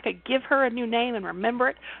 If I could give her a new name and remember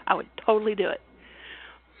it, I would totally do it.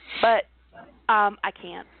 But I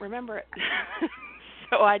can't remember it.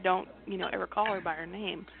 So I don't, ever call her by her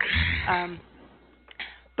name.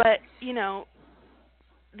 But,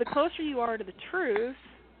 the closer you are to the truth,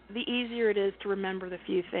 the easier it is to remember the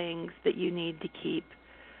few things that you need to keep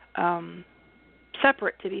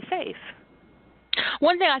separate to be safe.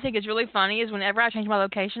 One thing I think is really funny is whenever I change my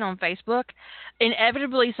location on Facebook,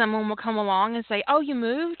 inevitably someone will come along and say, "Oh, you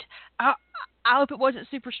moved? I hope it wasn't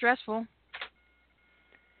super stressful."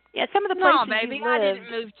 Yeah, some of the places baby, you've lived, I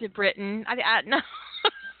didn't move to Britain. I no.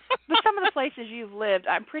 But some of the places you've lived,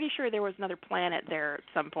 I'm pretty sure there was another planet there at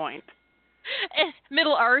some point.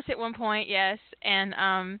 Middle Earth at one point, yes, and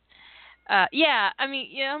yeah. I mean,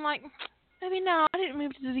 I'm like, maybe no, I didn't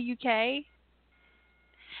move to the UK.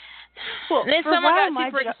 Well, and then someone got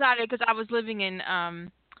super excited because I was living in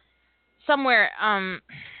somewhere up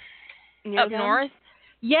north.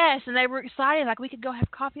 Yes, and they were excited, like we could go have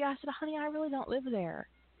coffee. I said, "Honey, I really don't live there."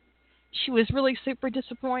 She was really super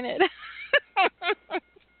disappointed.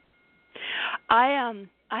 I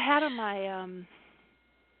had on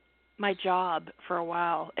my job for a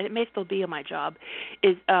while, and it may still be on my job,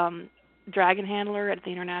 is dragon handler at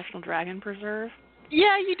the International Dragon Preserve.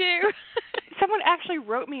 Yeah, you do. Someone actually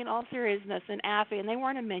wrote me in all seriousness and asked me, and they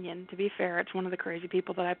weren't a minion, to be fair, it's one of the crazy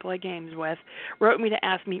people that I play games with, wrote me to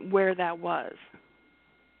ask me where that was.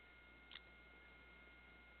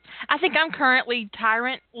 I think I'm currently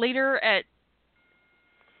tyrant leader at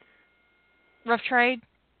Rough Trade.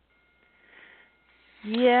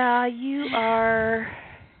 Yeah, you are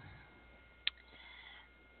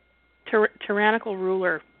tyrannical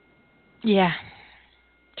ruler. Yeah,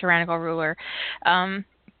 tyrannical ruler.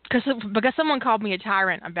 Because someone called me a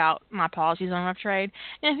tyrant about my policies on Rough Trade.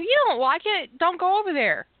 And if you don't like it, don't go over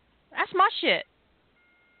there. That's my shit.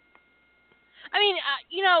 I mean,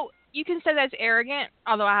 you can say that's arrogant,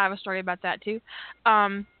 although I have a story about that too.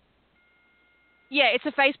 Yeah, it's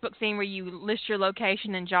a Facebook thing where you list your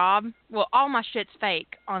location and job. Well, all my shit's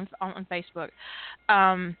fake on Facebook.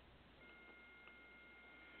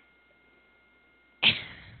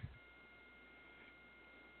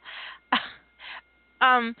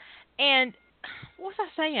 And what was I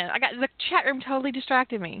saying? The chat room totally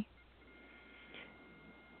distracted me.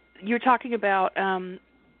 You're talking about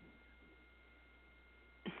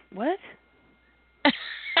what?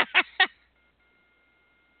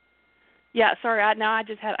 Yeah, sorry. I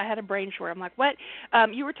had a brain short. I'm like, what?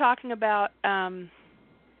 You were talking about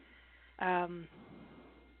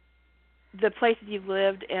the places you've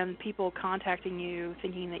lived and people contacting you,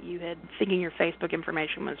 thinking your Facebook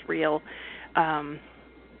information was real. Where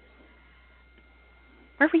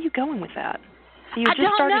were you going with that? I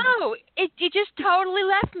don't know. It just totally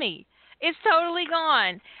left me. It's totally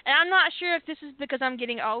gone, and I'm not sure if this is because I'm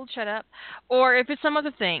getting old. Shut up, or if it's some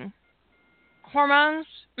other thing. Hormones,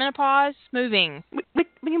 menopause, moving. We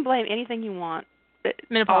can blame anything you want.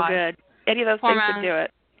 Menopause. All good. Any of those Hormones. things would do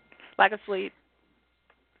it. Lack of sleep.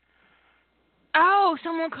 Oh,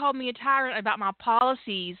 someone called me a tyrant about my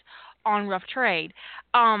policies on Rough Trade.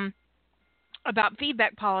 About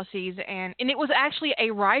feedback policies, and it was actually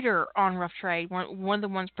a writer on Rough Trade, one of the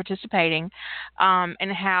ones participating,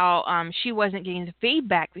 and how she wasn't getting the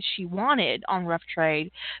feedback that she wanted on Rough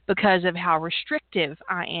Trade because of how restrictive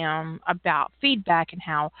I am about feedback, and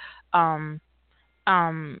how and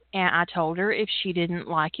I told her if she didn't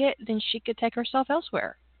like it, then she could take herself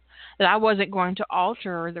elsewhere. That I wasn't going to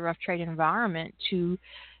alter the Rough Trade environment to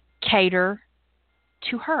cater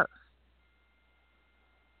to her.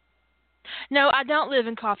 No, I don't live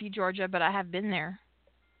in Coffee, Georgia, but I have been there.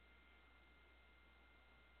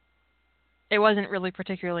 It wasn't really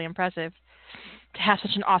particularly impressive to have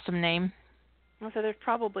such an awesome name. Well, so there's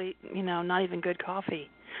probably, not even good coffee.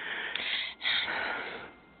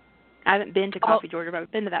 I haven't been to Coffee, Georgia, but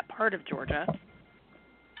I've been to that part of Georgia.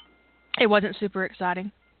 It wasn't super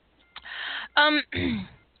exciting.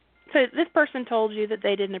 So this person told you that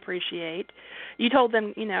they didn't appreciate. You told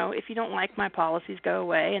them, if you don't like my policies, go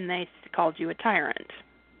away, and they called you a tyrant.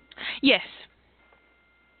 Yes.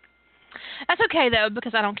 That's okay, though,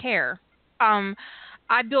 because I don't care.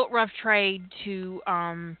 I built Rough Trade to...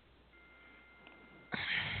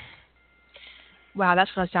 Wow,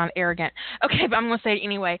 that's going to sound arrogant. Okay, but I'm going to say it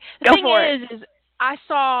anyway. The thing is I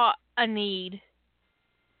saw a need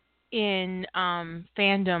in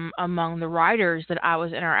fandom among the writers that I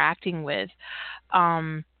was interacting with.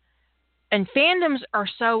 And fandoms are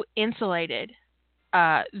so insulated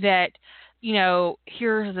that,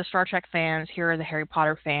 here are the Star Trek fans, here are the Harry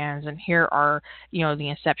Potter fans, and here are, the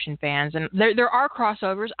Inception fans. And there are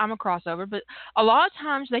crossovers. I'm a crossover, but a lot of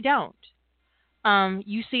times they don't.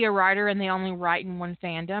 You see a writer and they only write in one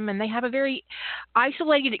fandom, and they have a very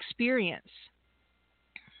isolated experience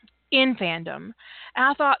in fandom. And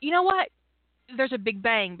I thought, you know what? There's a Big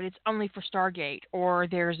Bang, but it's only for Stargate, or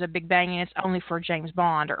there's a Big Bang and it's only for James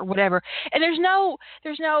Bond, or whatever. And there's no,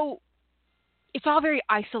 it's all very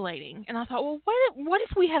isolating. And I thought, well, what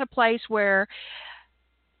if we had a place where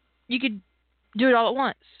you could do it all at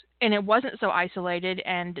once, and it wasn't so isolated,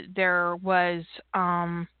 and there was,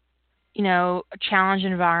 a challenge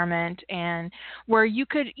environment, and where you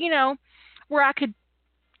could, where I could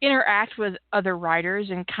interact with other writers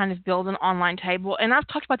and kind of build an online table. And I've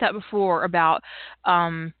talked about that before, about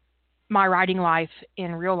my writing life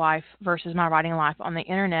in real life versus my writing life on the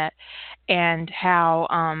internet, and how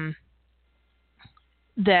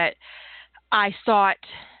that I sought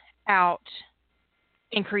out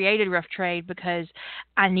and created Rough Trade because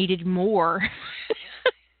I needed more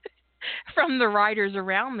from the writers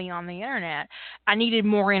around me on the internet. I needed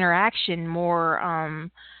more interaction, more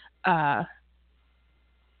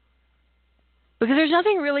because there's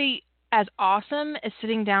nothing really as awesome as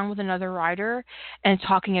sitting down with another writer and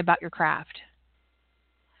talking about your craft.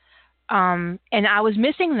 And I was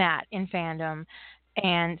missing that in fandom.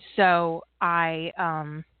 And so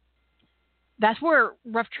that's where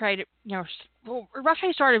Rough Trade, Rough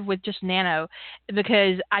Trade started with just Nano,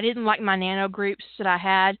 because I didn't like my Nano groups that I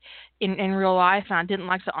had in real life, and I didn't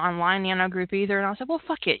like the online Nano group either. And I said, well,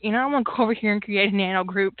 fuck it. I'm going to go over here and create a Nano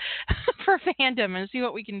group for fandom and see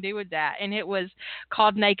what we can do with that. And it was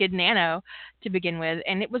called Naked Nano to begin with.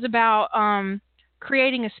 And it was about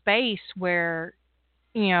creating a space where,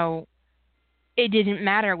 it didn't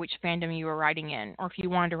matter which fandom you were writing in, or if you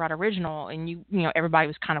wanted to write original, and everybody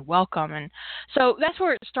was kind of welcome. And so that's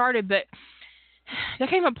where it started. But there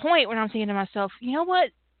came a point when I'm thinking to myself, you know what?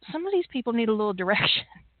 Some of these people need a little direction.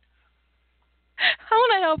 I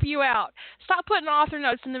want to help you out. Stop putting author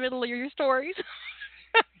notes in the middle of your stories.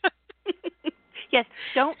 Yes,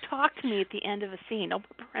 don't talk to me at the end of a scene. Don't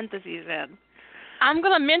put parentheses in. I'm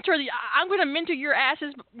gonna mentor your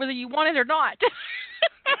asses whether you want it or not.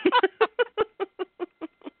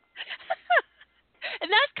 And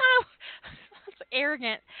that's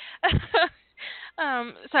arrogant.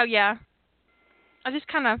 So yeah, I just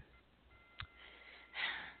kind of.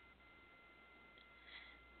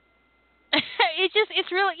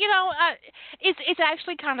 It's really, it's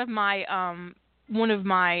actually kind of my one of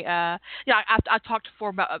my I talked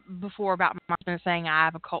before about my husband saying I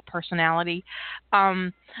have a cult personality,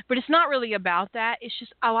 but it's not really about that. It's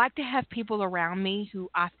just I like to have people around me who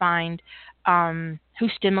I find who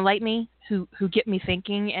stimulate me, who get me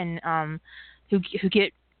thinking, and who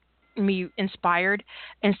get me inspired.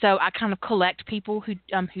 And so I kind of collect people who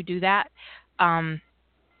do that,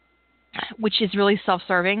 which is really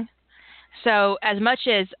self-serving. So as much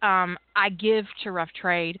as I give to Rough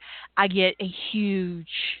Trade, I get a huge...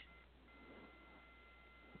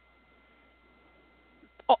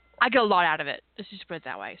 I get a lot out of it. Let's just put it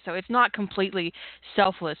that way. So it's not completely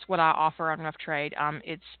selfless what I offer on Rough Trade.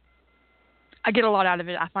 I get a lot out of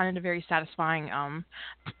it. I find it a very satisfying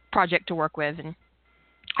project to work with, and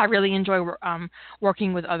I really enjoy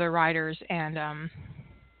working with other writers, and I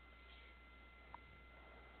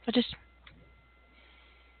just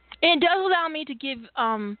and it does allow me to give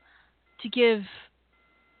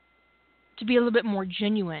to be a little bit more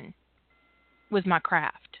genuine with my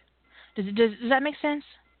craft. Does that make sense?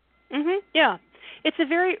 Yeah, it's a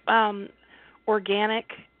very organic,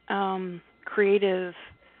 creative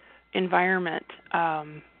environment,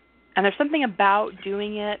 and there's something about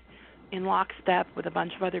doing it in lockstep with a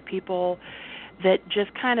bunch of other people that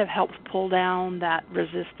just kind of helps pull down that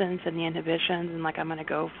resistance and the inhibitions, and like I'm going to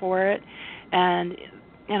go for it. And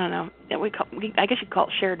I don't know, I guess you'd call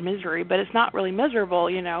it shared misery, but it's not really miserable,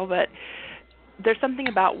 But there's something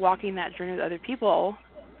about walking that journey with other people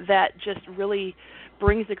that just really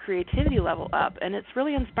brings the creativity level up, and it's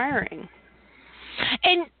really inspiring.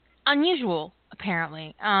 And unusual,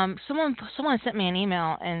 apparently. Someone sent me an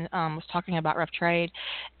email and was talking about Rough Trade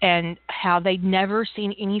and how they'd never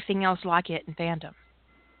seen anything else like it in fandom.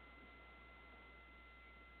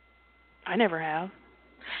 I never have.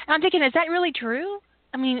 And I'm thinking, is that really true?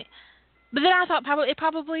 I mean, but then I thought it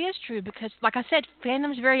probably is true because, like I said,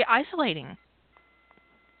 fandom's very isolating.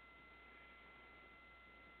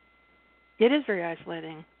 It is very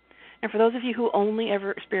isolating. And for those of you who only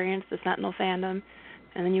ever experienced the Sentinel fandom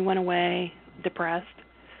and then you went away depressed,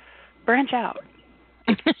 branch out.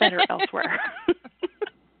 It's better elsewhere.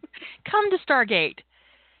 Come to Stargate.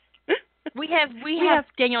 We have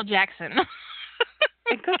Daniel Jackson.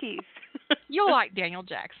 And cookies. You'll like Daniel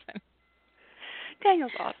Jackson.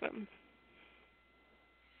 Daniel's awesome.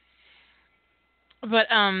 But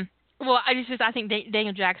well, I think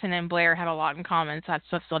Daniel Jackson and Blair have a lot in common,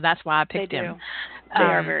 so that's why I picked him. They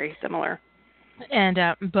are very similar. And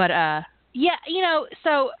yeah,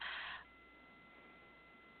 so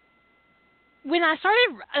when I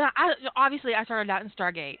started, obviously I started out in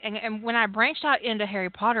Stargate, and when I branched out into Harry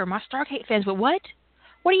Potter, my Stargate fans went, "What?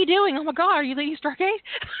 What are you doing? Oh my God, are you leading Stargate?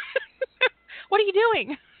 What are you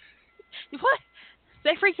doing? What?"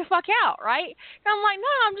 They freak the fuck out, right? And I'm like, no,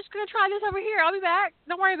 I'm just going to try this over here. I'll be back.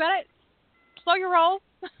 Don't worry about it. Slow your roll.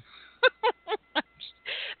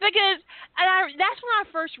 Because that's when I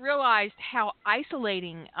first realized how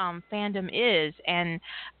isolating fandom is, and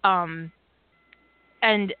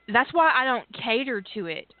that's why I don't cater to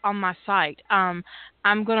it on my site. I'm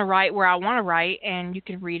going to write where I want to write, and you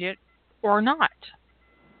can read it or not.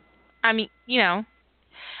 I mean,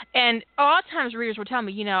 and a lot of times readers will tell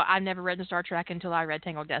me, I never read the Star Trek until I read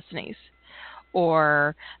Tangled Destinies.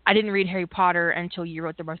 Or I didn't read Harry Potter until you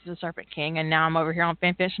wrote The Birth of the Serpent King, and now I'm over here on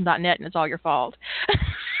fanfiction.net and it's all your fault.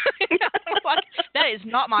 Like, that is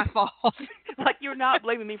not my fault. Like, you're not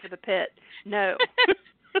blaming me for the pit. No.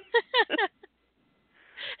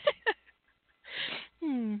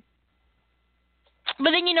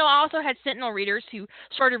 But then, I also had Sentinel readers who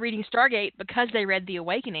started reading Stargate because they read The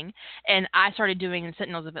Awakening, and I started doing the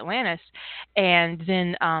Sentinels of Atlantis. And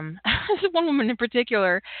then one woman in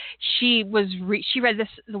particular, she read The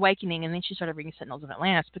Awakening, and then she started reading Sentinels of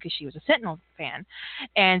Atlantis because she was a Sentinel fan.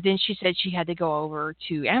 And then she said she had to go over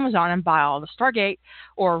to Amazon and buy all the Stargate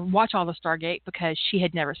or watch all the Stargate because she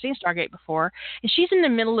had never seen Stargate before. And she's in the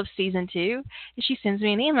middle of season 2, and she sends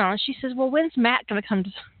me an email, and she says, well, when's Matt going to come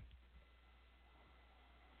to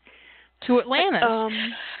Atlantis?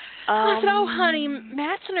 I said, oh, honey,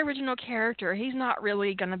 Matt's an original character. He's not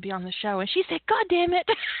really going to be on the show. And she said, God damn it.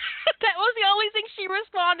 That was the only thing she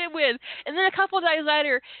responded with. And then a couple of days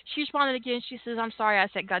later, she responded again. She says, I'm sorry I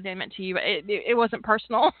said God damn it to you. It wasn't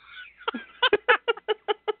personal. I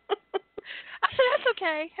said, that's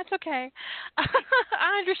okay. That's okay.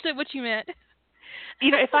 I understood what you meant.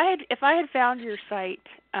 If I had found your site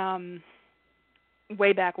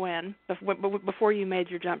way back when, before you made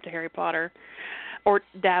your jump to Harry Potter, or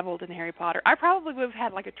dabbled in Harry Potter, I probably would have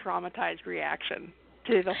had like a traumatized reaction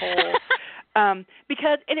to the whole,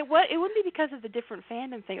 because it wouldn't be because of the different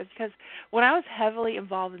fandom thing. It was because when I was heavily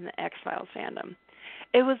involved in the X-Files fandom,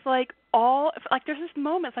 it was like there's this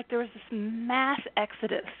moment, there was this mass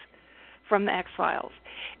exodus from the X-Files,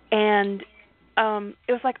 and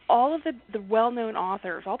it was like all of the well-known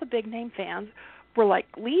authors, all the big-name fans were like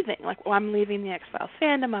leaving, I'm leaving the X-Files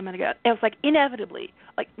fandom, I'm going to go. It was like inevitably,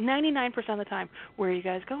 99% of the time, where are you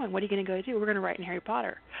guys going? What are you going to go do? We're going to write in Harry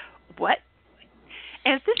Potter. What?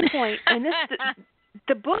 And at this point,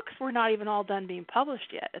 the books were not even all done being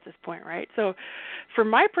published yet at this point, right? So from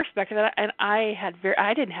my perspective, and I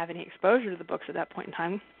didn't have any exposure to the books at that point in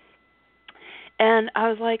time, and I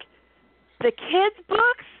was like, the kids'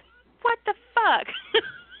 books? What the fuck?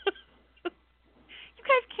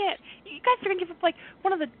 You guys are gonna give up like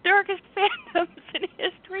one of the darkest fandoms in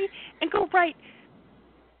history and go write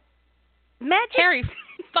magic, Harry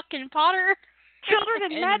fucking Potter,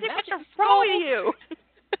 children and magic. What's wrong with you?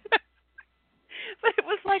 But it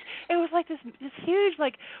was like this huge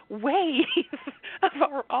like wave of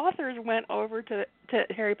our authors went over to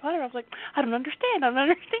Harry Potter. I was like, I don't understand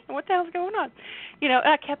what the hell's going on. You know,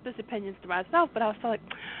 I kept those opinions to myself, but I was still like,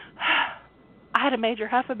 I had a major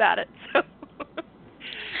huff about it. So,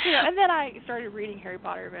 you know, and then I started reading Harry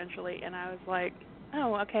Potter eventually, and I was like,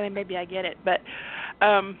 oh, okay, maybe I get it. But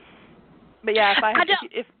yeah,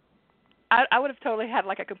 if I would have totally had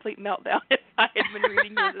like a complete meltdown if I had been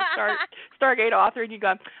reading you as a Stargate author and you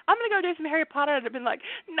gone, I'm going to go do some Harry Potter, and I'd have been like,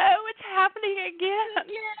 no, it's happening again.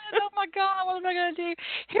 Yeah, oh my God, what am I going to do?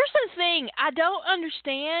 Here's the thing. I don't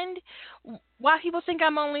understand why people think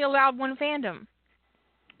I'm only allowed one fandom.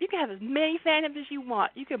 You can have as many fandoms as you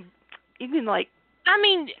want. You can like. I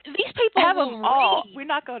mean, these people have will them all. read. We're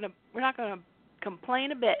not going to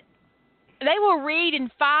complain a bit. They will read in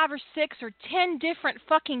 5 or 6 or 10 different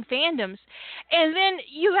fucking fandoms, and then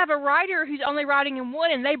you have a writer who's only writing in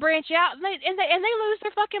one, and they branch out, and they lose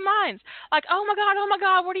their fucking minds. Like, oh my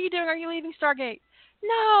God, what are you doing? Are you leaving Stargate?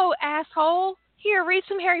 No, asshole. Here, read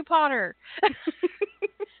some Harry Potter.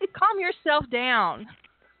 Calm yourself down.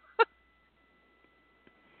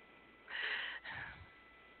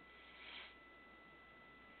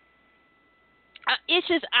 It's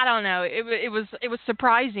just, I don't know. It was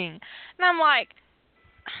surprising, and I'm like,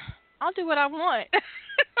 I'll do what I want.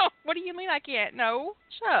 What do you mean I can't? No,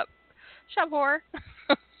 shut up, whore.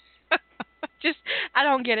 Just, I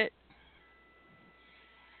don't get it.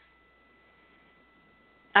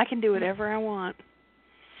 I can do whatever I want,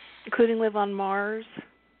 including live on Mars.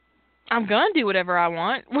 I'm gonna do whatever I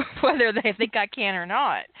want, whether they think I can or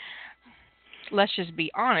not. Let's just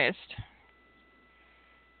be honest.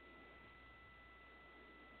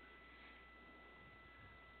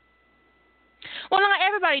 Well, not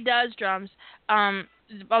everybody does, Drums. A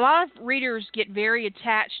lot of readers get very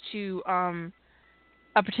attached to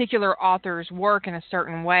a particular author's work in a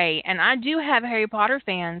certain way, and I do have Harry Potter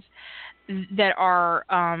fans that are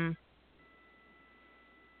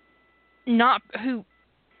not who,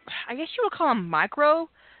 I guess you would call them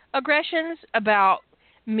microaggressions about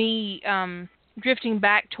me drifting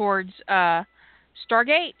back towards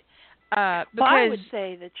Stargate. Because I would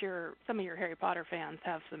say that some of your Harry Potter fans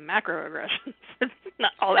have some macroaggressions. It's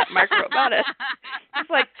not all that micro about it. It's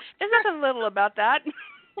like, there's nothing little about that.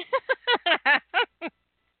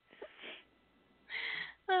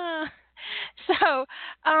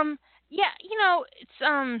 Yeah, you know,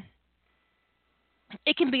 it's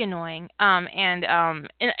it can be annoying, and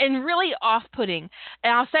really off-putting.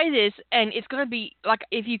 And I'll say this, and it's going to be like,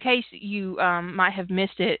 in case you might have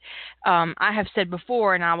missed it, I have said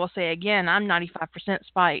before, and I will say again, I'm 95%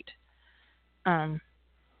 spite. And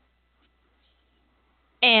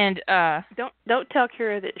don't tell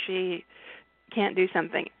Kira that she can't do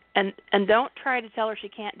something, and don't try to tell her she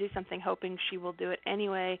can't do something, hoping she will do it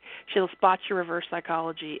anyway. She'll spot your reverse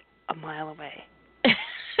psychology a mile away.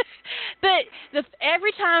 But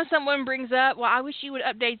every time someone brings up, well, I wish you would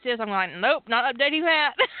update this, I'm like, nope, not updating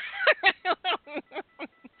that.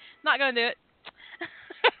 Not going to do it.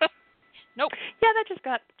 Nope. Yeah, that just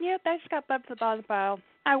got bumped to the bottom of the pile.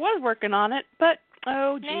 I was working on it, but,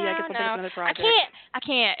 I guess I'll pick up another project. I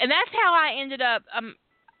can't. And that's how I ended up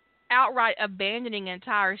outright abandoning an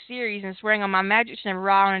entire series and swearing on my magic to never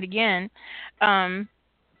ride on it again.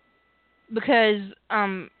 Because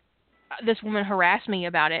this woman harassed me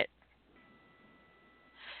about it.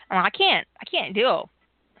 I can't deal.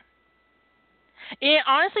 It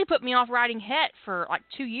honestly put me off writing Het for like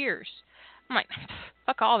 2 years. I'm like,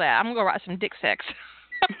 fuck all that. I'm going to go write some dick sex.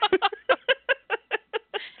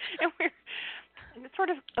 And we're sort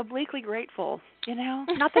of obliquely grateful, you know?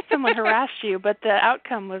 Not that someone harassed you, but the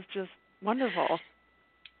outcome was just wonderful.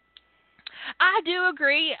 I do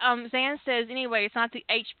agree. Zan says, anyway, it's not the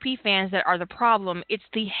HP fans that are the problem. It's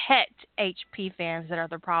the Het HP fans that are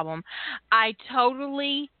the problem. I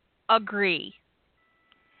totally agree.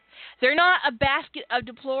 They're not a basket of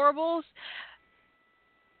deplorables.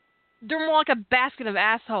 They're more like a basket of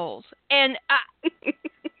assholes. And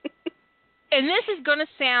and this is going to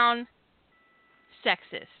sound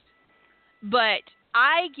sexist, but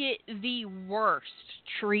I get the worst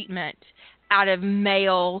treatment out of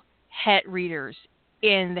male Het readers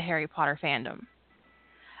in the Harry Potter fandom.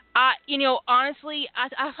 Honestly,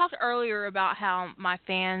 I talked earlier about how my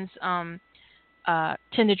fans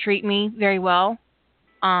tend to treat me very well.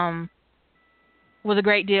 with a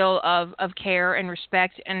great deal of care and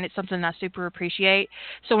respect, and it's something I super appreciate.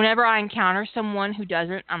 So whenever I encounter someone who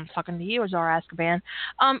doesn't, I'm talking to you, Azar Azkaban,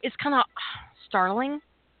 it's kind of startling.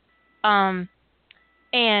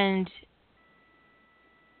 And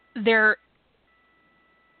they're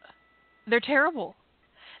terrible.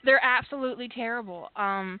 They're absolutely terrible.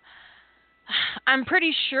 I'm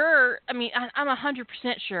pretty sure. I mean, I'm 100%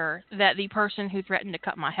 sure that the person who threatened to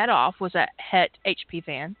cut my head off was a Het HP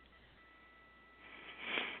fan.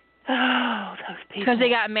 Oh, those people! Because they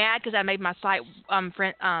got mad because I made my site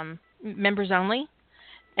members only,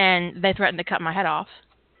 and they threatened to cut my head off.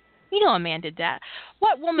 You know, a man did that.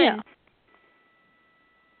 What woman? Yeah.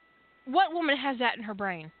 What woman has that in her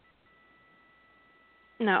brain?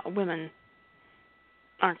 No, women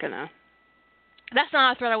aren't gonna. That's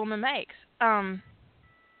not a threat a woman makes. And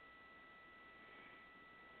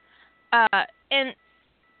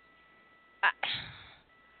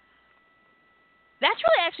that's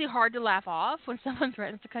really actually hard to laugh off when someone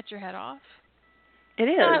threatens to cut your head off. It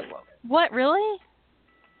is. What, really?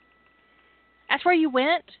 That's where you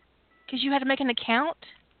went? Because you had to make an account?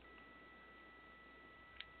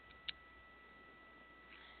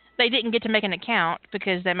 They didn't get to make an account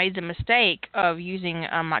because they made the mistake of using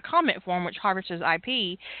my comment form, which harvests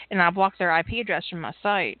IP, and I blocked their IP address from my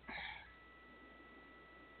site.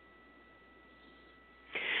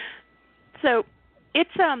 So,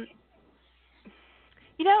 it's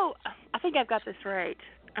you know, I think I've got this right.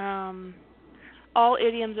 All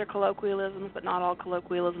idioms are colloquialisms, but not all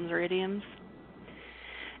colloquialisms are idioms.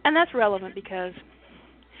 And that's relevant because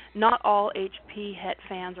not all HP Het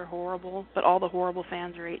fans are horrible, but all the horrible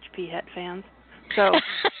fans are HP Het fans. So,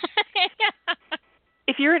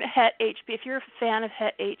 if you're a Het HP, if you're a fan of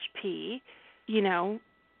Het HP, you know,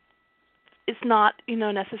 it's not, you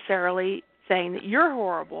know, necessarily saying that you're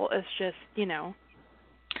horrible. It's just, you know,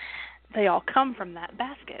 they all come from that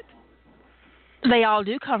basket. They all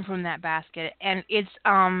do come from that basket, and it's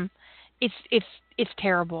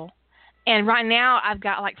terrible. And right now, I've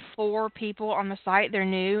got like 4 people on the site. They're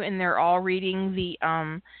new, and they're all reading the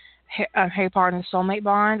Harry Potter and the Soulmate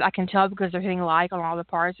Bond. I can tell because they're hitting like on all the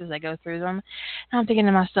parts as they go through them. And I'm thinking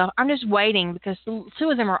to myself, I'm just waiting because 2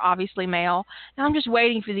 of them are obviously male, and I'm just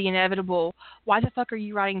waiting for the inevitable. Why the fuck are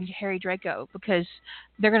you writing Harry Draco? Because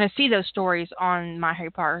they're going to see those stories on my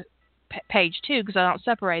Harry Potter page too, because I don't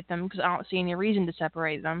separate them because I don't see any reason to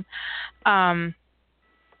separate them.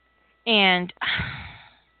 And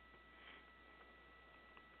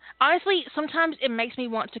honestly, sometimes it makes me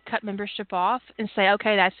want to cut membership off and say,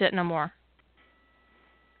 okay, that's it, no more.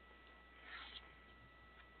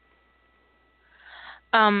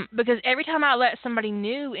 Because every time I let somebody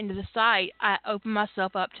new into the site, I open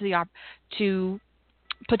myself up to to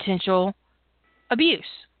potential abuse.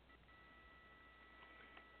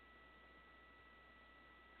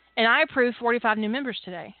 And I approved 45 new members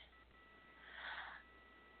today.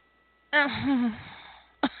 And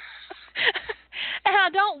I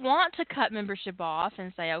don't want to cut membership off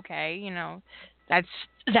and say, okay, you know, that's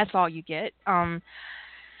all you get. Because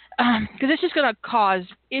it's just going to cause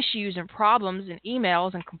issues and problems and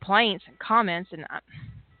emails and complaints and comments. And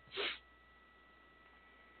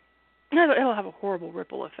it'll have a horrible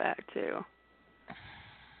ripple effect, too.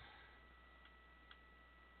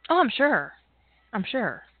 Oh, I'm sure.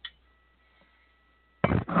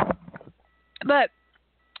 But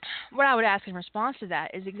what I would ask in response to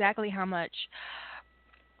that is exactly how much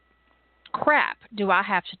crap do I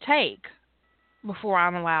have to take before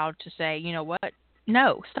I'm allowed to say, you know what?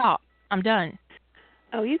 No, stop. I'm done.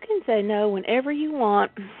 Oh, you can say no whenever you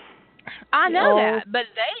want. I know that, but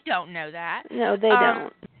they don't know that. No, they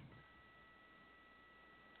don't.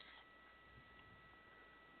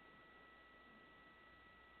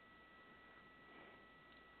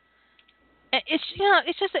 It's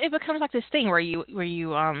it's just it becomes like this thing where you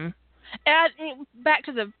back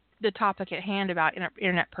to the topic at hand about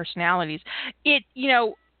internet personalities. It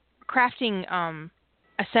crafting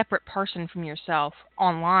a separate person from yourself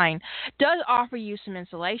online does offer you some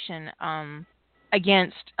insulation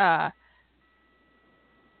against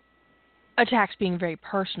attacks being very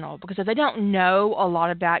personal, because if they don't know a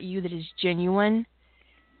lot about you that is genuine,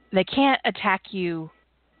 they can't attack you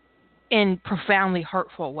in profoundly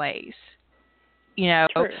hurtful ways.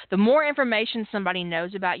 True. The more information somebody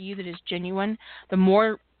knows about you that is genuine, the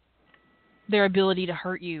more their ability to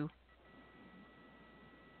hurt you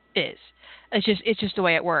is. It's just the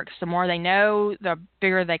way it works. The more they know, the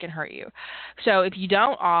bigger they can hurt you. So if you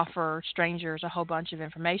don't offer strangers a whole bunch of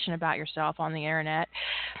information about yourself on the internet,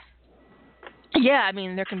 yeah, I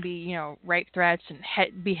mean, there can be, rape threats and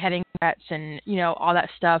beheading threats and, all that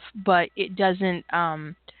stuff, but it doesn't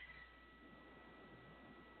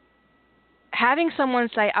having someone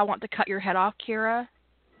say, "I want to cut your head off, Kira,"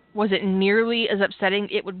 wasn't nearly as upsetting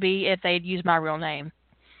it would be if they'd used my real name.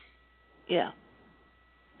 Yeah.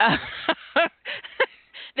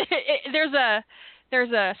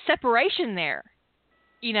 There's a separation there,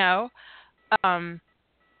 you know.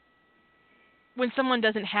 When someone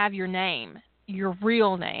doesn't have your name, your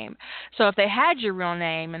real name. So if they had your real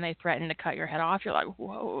name and they threatened to cut your head off, you're like,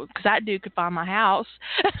 whoa, because that dude could find my house.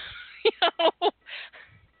 You know?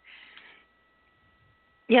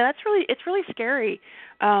 Yeah, it's really scary.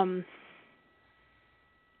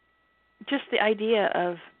 Just the idea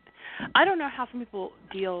of, I don't know how some people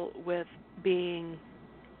deal with being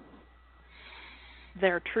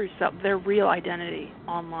their true self, their real identity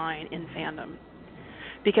online in fandom.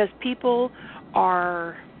 Because people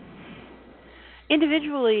are,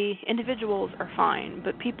 individuals are fine,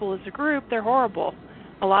 but people as a group, they're horrible.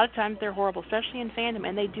 A lot of times they're horrible, especially in fandom,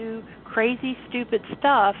 and they do crazy, stupid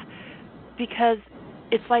stuff because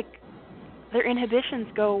it's like their inhibitions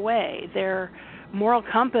go away. Their moral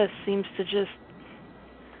compass seems to just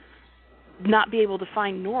not be able to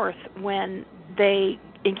find north when they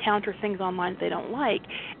encounter things online that they don't like,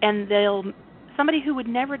 and somebody who would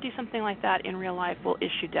never do something like that in real life will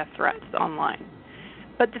issue death threats online.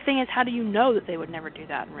 But the thing is, how do you know that they would never do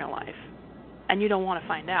that in real life? And you don't want to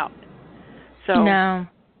find out. So no.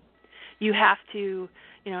 You have to,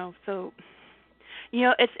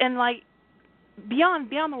 it's, and like, beyond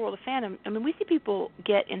the world of fandom, I mean, we see people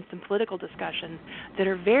get in some political discussions that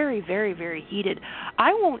are very, very, very heated.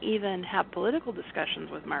 I won't even have political discussions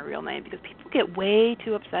with my real name because people get way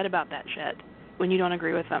too upset about that shit when you don't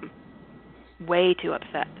agree with them. Way too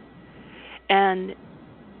upset. And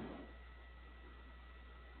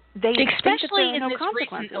they especially in no this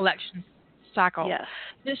consequences. recent election cycle. Yes.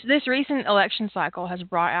 This recent election cycle has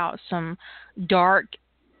brought out some darkness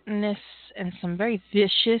and some very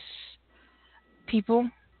vicious people.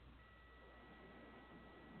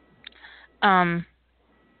 But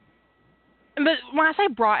when I say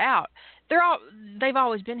brought out, they've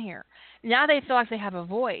always been here. Now they feel like they have a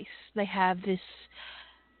voice. They have this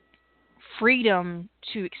freedom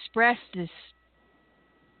to express this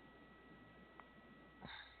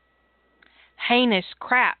heinous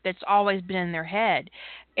crap that's always been in their head.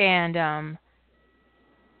 And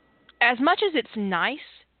as much as it's nice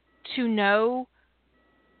to know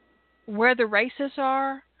where the racists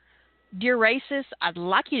are, dear racists, I'd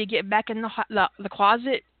like you to get back in the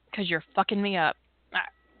closet because you're fucking me up.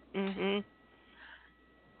 Mhm.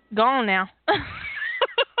 Go on now.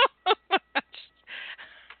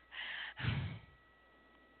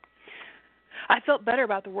 I felt better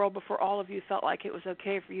about the world before all of you felt like it was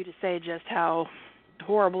okay for you to say just how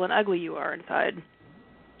horrible and ugly you are inside.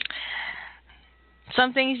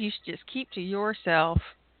 Some things you should just keep to yourself.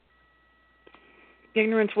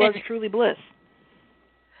 Ignorance was truly bliss.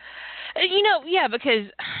 Yeah, because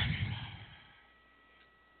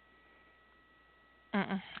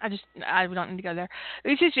I don't need to go there.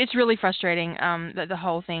 It's really frustrating, the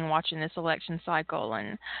whole thing, watching this election cycle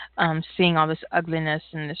and seeing all this ugliness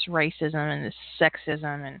and this racism and this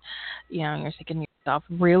sexism, and you're thinking to yourself,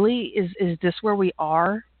 really, is this where we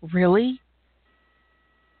are? Really?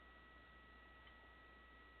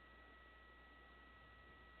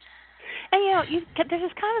 And there's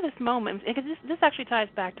just kind of this moment, because this actually ties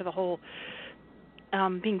back to the whole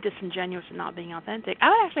being disingenuous and not being authentic. I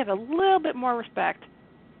would actually have a little bit more respect,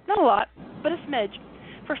 not a lot, but a smidge,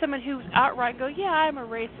 for someone who's outright go, yeah, I'm a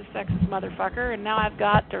racist, sexist motherfucker, and now I've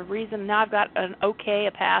got a reason, now I've got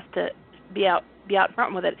a path to be out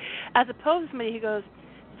front with it, as opposed to somebody who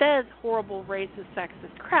says horrible, racist,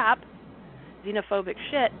 sexist crap, xenophobic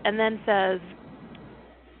shit, and then says,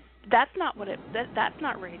 that's not that's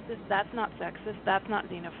not racist, that's not sexist, that's not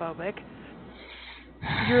xenophobic.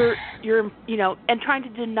 You're and trying to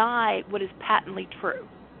deny what is patently true,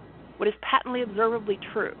 what is patently observably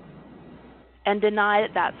true, and deny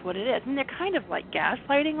that that's what it is. And they're kind of like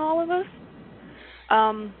gaslighting all of us.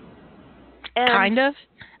 Kind of.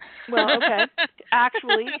 Well, okay,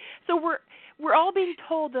 actually, so we're all being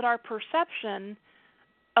told that our perception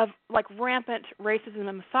of like rampant racism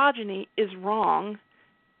and misogyny is wrong,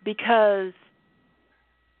 because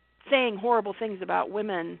saying horrible things about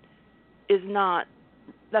women is not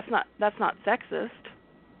sexist.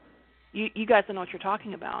 You guys don't know what you're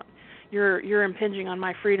talking about. You're impinging on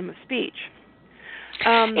my freedom of speech.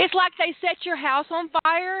 It's like they set your house on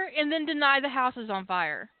fire and then deny the house is on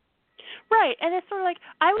fire. Right, and it's sort of like,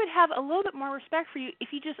 I would have a little bit more respect for you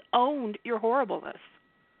if you just owned your horribleness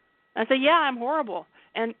and say, yeah, I'm horrible,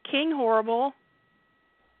 and King Horrible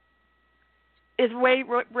is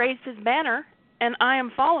raised his banner, and I am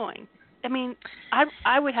following. I mean,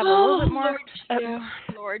 I would have a little bit more,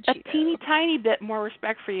 Lord a Cheeto. teeny tiny bit more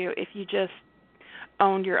respect for you if you just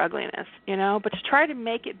owned your ugliness, you know. But to try to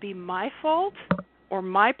make it be my fault or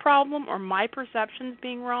my problem or my perceptions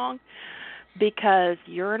being wrong because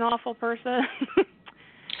you're an awful person,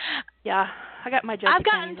 yeah, I got my judgy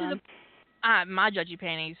panties on. My judgy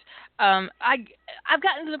panties. I've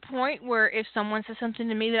gotten to the point where if someone says something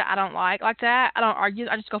to me that I don't like that, I don't argue.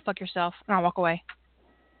 I just go fuck yourself and I walk away.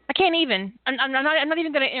 I can't even. I'm not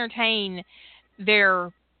even going to entertain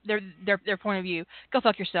their point of view. Go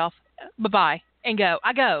fuck yourself. Bye bye and go.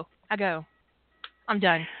 I go. I'm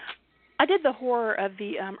done. I did the horror of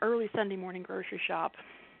the early Sunday morning grocery shop,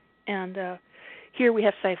 and here we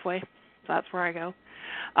have Safeway, so that's where I go.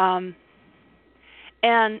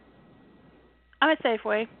 And I'm at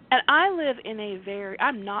Safeway, and I live in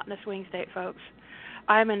I'm not in a swing state, folks.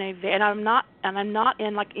 I'm not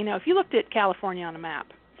in, like, you know, if you looked at California on a map,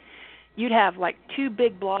 you'd have like two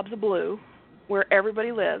big blobs of blue where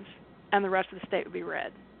everybody lives, and the rest of the state would be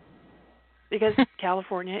red. Because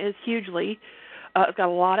California is hugely, it's got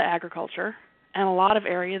a lot of agriculture and a lot of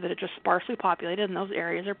areas that are just sparsely populated, and those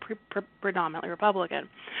areas are predominantly Republican.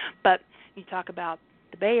 But you talk about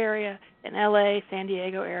the Bay Area, in L.A., San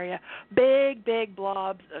Diego area, big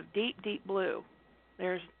blobs of deep blue.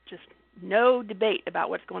 There's just no debate about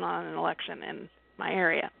what's going on in an election in my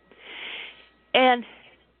area. And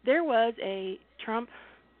there was a Trump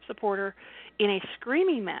supporter in a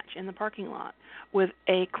screaming match in the parking lot with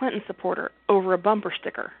a Clinton supporter over a bumper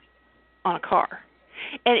sticker on a car.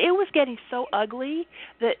 And it was getting so ugly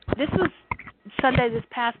that this was Sunday this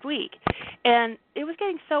past week. And it was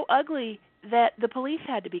getting so ugly that the police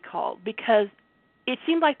had to be called because it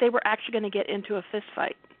seemed like they were actually going to get into a fist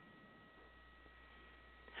fight.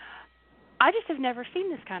 I just have never seen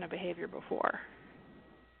this kind of behavior before.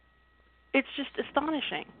 It's just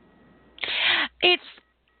astonishing.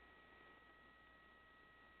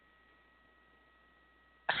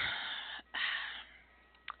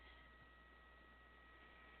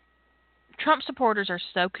 Trump supporters are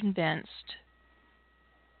so convinced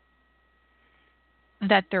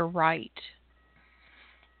that they're right.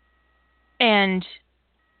 And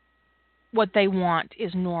what they want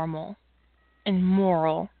is normal and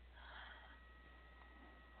moral.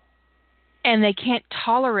 And they can't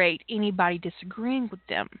tolerate anybody disagreeing with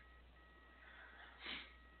them.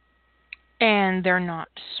 And they're not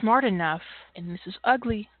smart enough, and this is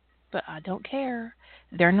ugly, but I don't care.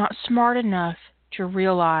 They're not smart enough to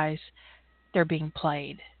realize they're being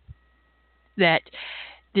played. That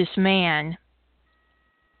this man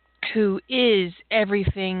who is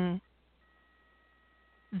everything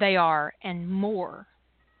they are and more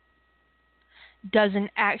doesn't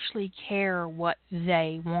actually care what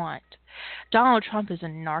they want. Donald Trump is a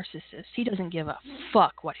narcissist. He doesn't give a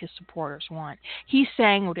fuck what his supporters want. He's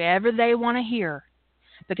saying whatever they want to hear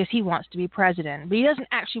because he wants to be president. But he doesn't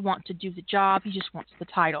actually want to do the job. He just wants the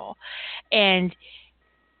title. And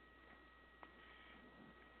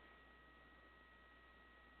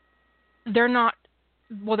they're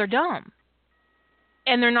dumb.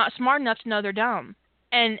 And they're not smart enough to know they're dumb.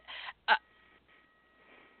 And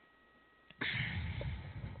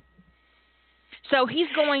so he's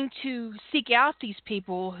going to seek out these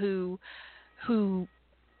people who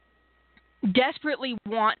desperately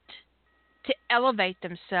want to elevate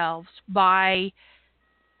themselves by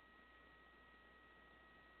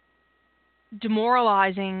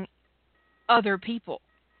demoralizing other people.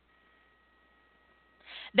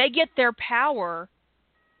 They get their power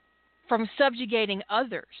from subjugating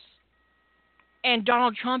others. And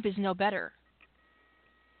Donald Trump is no better.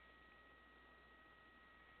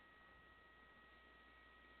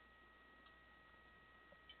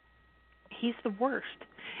 He's the worst.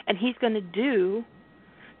 And he's going to do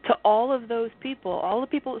to all of those people, all the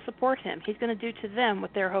people that support him, he's going to do to them what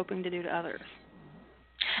they're hoping to do to others.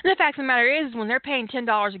 And the fact of the matter is, when they're paying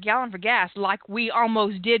 $10 a gallon for gas, like we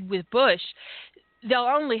almost did with Bush, they'll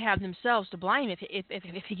only have themselves to blame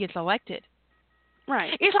if he gets elected.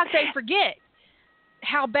 Right. It's like they forget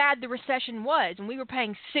how bad the recession was, and we were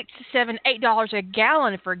paying $6, $7, $8 a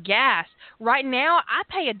gallon for gas. Right now, I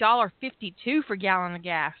pay $1.52 for a gallon of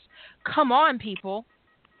gas. Come on, people.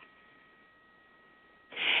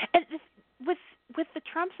 And with the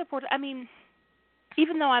Trump support, I mean,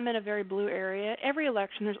 even though I'm in a very blue area, every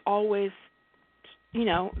election there's always,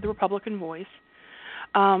 the Republican voice.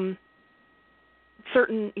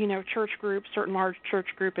 Certain, church groups, certain large church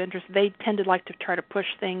group interests, they tend to like to try to push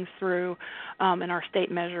things through in our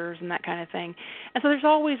state measures and that kind of thing. And so there's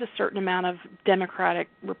always a certain amount of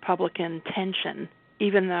Democratic-Republican tension,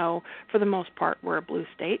 even though, for the most part, we're a blue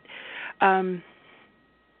state.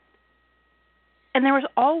 And there was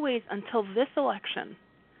always, until this election,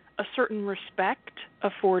 a certain respect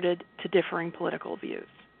afforded to differing political views.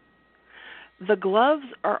 The gloves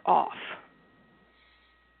are off.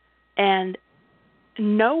 And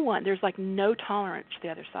there's like no tolerance to the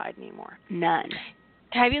other side anymore. None.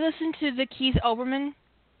 Have you listened to the Keith Olbermann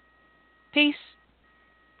piece?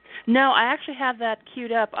 No, I actually have that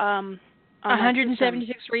queued up.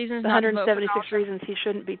 176 reasons. The 176 reasons he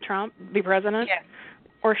shouldn't be president, yeah.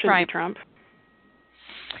 or shouldn't be Trump.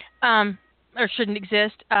 Or shouldn't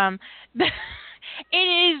exist. It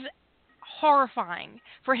is horrifying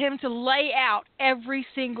for him to lay out every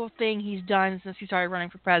single thing he's done since he started running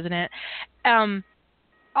for president.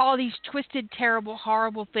 All these twisted, terrible,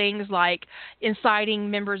 horrible things like inciting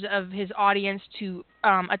members of his audience to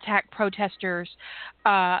attack protesters,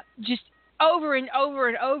 just over and over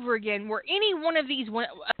and over again, where any one of these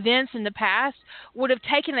events in the past would have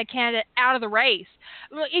taken the candidate out of the race.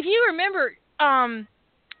 If you remember,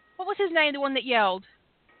 what was his name, the one that yelled?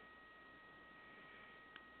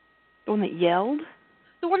 The one that yelled?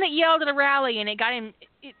 The one that yelled at a rally, and it got him...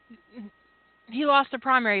 he lost the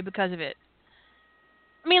primary because of it.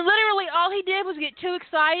 I mean, literally, all he did was get too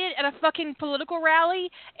excited at a fucking political rally,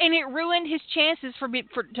 and it ruined his chances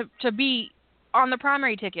to be on the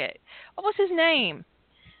primary ticket. What was his name?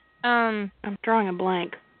 I'm drawing a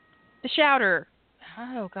blank. The shouter.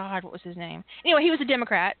 Oh, God, what was his name? Anyway, he was a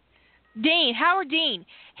Democrat. Howard Dean.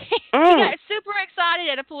 He got super excited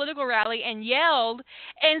at a political rally and yelled,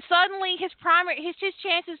 and suddenly his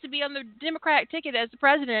chances to be on the Democratic ticket as the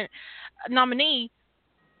president nominee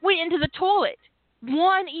went into the toilet.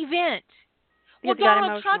 One event. Well,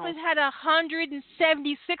 Donald Trump has had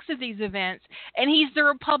 176 of these events, and he's the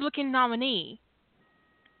Republican nominee.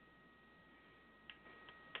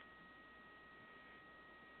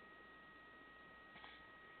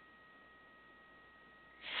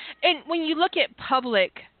 And when you look at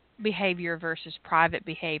public behavior versus private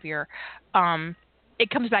behavior, it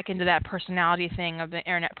comes back into that personality thing of the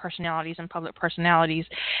internet personalities and public personalities.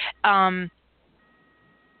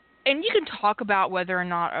 And you can talk about whether or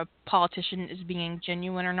not a politician is being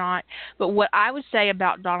genuine or not, but what I would say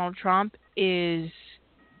about Donald Trump is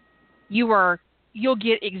you'll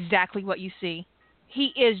get exactly what you see.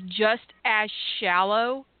 He is just as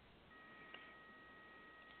shallow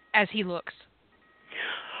as he looks.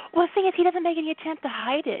 Well, the thing is, he doesn't make any attempt to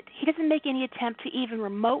hide it. He doesn't make any attempt to even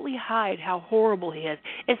remotely hide how horrible he is.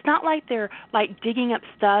 It's not like they're like digging up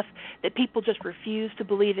stuff that people just refuse to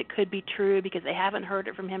believe it could be true because they haven't heard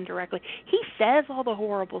it from him directly. He says all the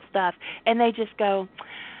horrible stuff, and they just go,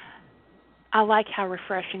 I like how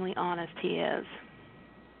refreshingly honest he is.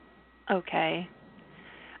 Okay.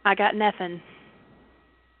 I got nothing.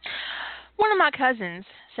 One of my cousins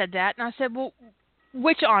said that, and I said, well,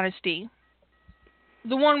 which honesty?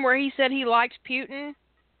 The one where he said he liked Putin,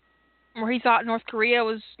 where he thought North Korea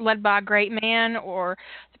was led by a great man, or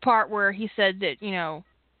the part where he said that,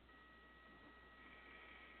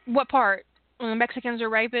 what part? When the Mexicans are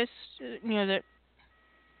rapists, that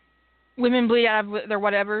women bleed out of their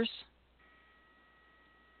whatevers?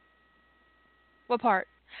 What part?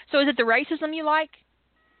 So is it the racism you like,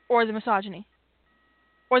 or the misogyny,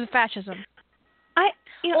 or the fascism,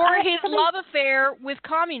 or his love affair with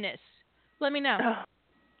communists? Let me know.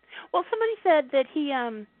 Well, somebody said that he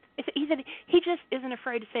said he just isn't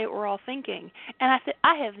afraid to say what we're all thinking. And I said,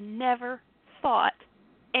 I have never thought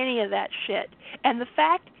any of that shit. And the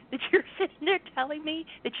fact that you're sitting there telling me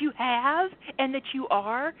that you have and that you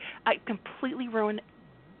are, I completely ruined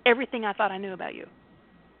everything I thought I knew about you.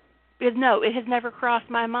 Because no, it has never crossed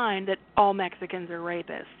my mind that all Mexicans are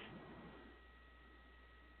rapists.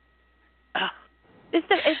 It's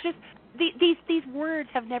just... These words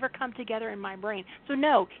have never come together in my brain. So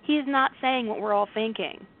no, he is not saying what we're all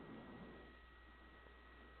thinking.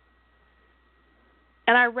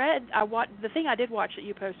 And I watched the thing I did watch that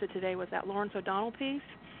you posted today was that Lawrence O'Donnell piece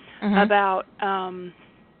about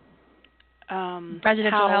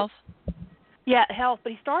presidential health. Yeah, health.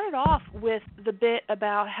 But he started off with the bit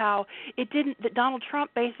about how that Donald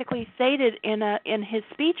Trump basically stated in his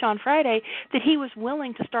speech on Friday that he was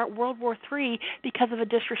willing to start World War III because of a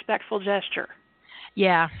disrespectful gesture.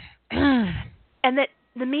 Yeah. And that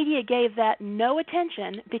the media gave that no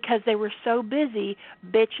attention because they were so busy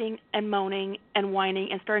bitching and moaning and whining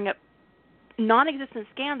and stirring up non-existent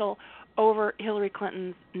scandal over Hillary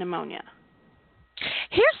Clinton's pneumonia.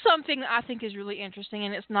 Here's something that I think is really interesting,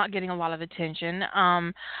 and it's not getting a lot of attention.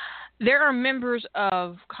 There are members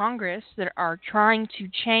of Congress that are trying to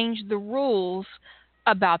change the rules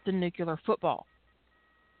about the nuclear football.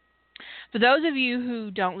 For those of you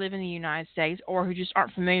who don't live in the United States or who just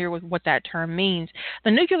aren't familiar with what that term means,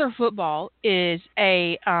 the nuclear football is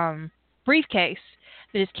a briefcase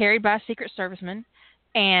that is carried by a Secret Serviceman,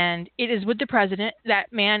 and it is with the president.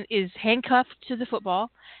 That man is handcuffed to the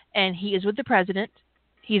football, and he is with the president.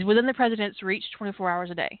 He's within the president's reach 24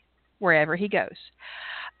 hours a day, wherever he goes.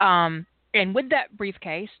 And with that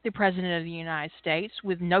briefcase, the President of the United States,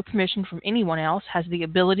 with no permission from anyone else, has the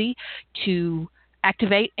ability to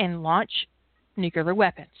activate and launch nuclear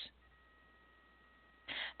weapons.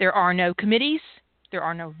 There are no committees. There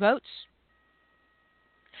are no votes.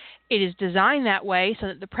 It is designed that way so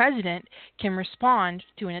that the President can respond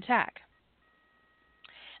to an attack.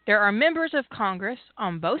 There are members of Congress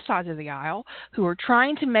on both sides of the aisle who are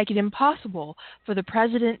trying to make it impossible for the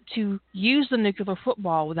president to use the nuclear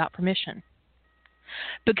football without permission.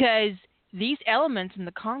 Because these elements in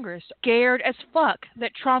the Congress are scared as fuck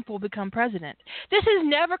that Trump will become president. This has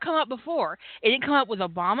never come up before. It didn't come up with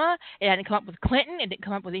Obama. It didn't come up with Clinton. It didn't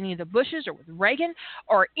come up with any of the Bushes or with Reagan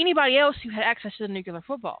or anybody else who had access to the nuclear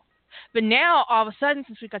football. But now, all of a sudden,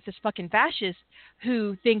 since we've got this fucking fascist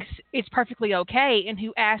who thinks it's perfectly okay and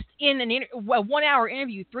who asked in a 1-hour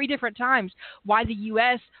interview 3 different times why the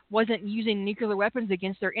U.S. wasn't using nuclear weapons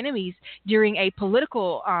against their enemies during a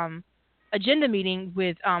political agenda meeting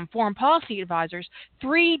with foreign policy advisors,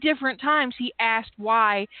 3 different times he asked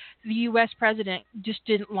why the U.S. president just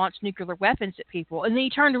didn't launch nuclear weapons at people. And then he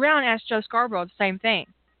turned around and asked Joe Scarborough the same thing.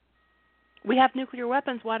 We have nuclear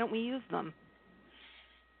weapons. Why don't we use them?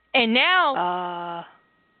 And now,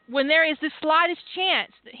 when there is the slightest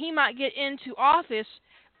chance that he might get into office,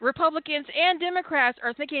 Republicans and Democrats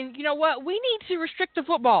are thinking, you know what, we need to restrict the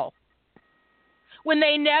football when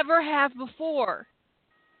they never have before.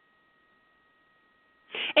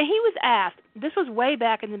 And he was asked, this was way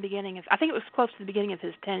back in the beginning of, I think it was close to the beginning of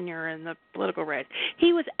his tenure in the political race.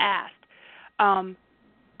 He was asked,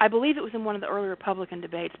 I believe it was in one of the early Republican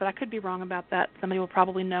debates, but I could be wrong about that. Somebody will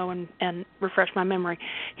probably know and refresh my memory.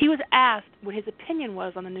 He was asked what his opinion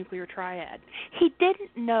was on the nuclear triad. He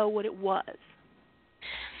didn't know what it was.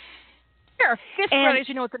 There are 5th graders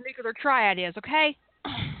who know what the nuclear triad is, okay?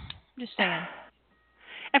 Just saying.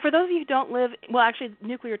 And for those of you who don't live, well, actually,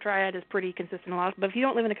 nuclear triad is pretty consistent a lot, but if you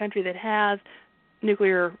don't live in a country that has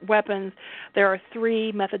nuclear weapons, there are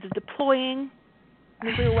 3 methods of deploying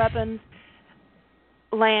nuclear weapons: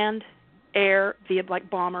 land, air, via like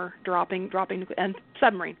bomber, dropping, and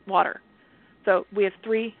submarine, water. So we have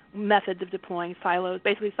 3 methods of deploying silos,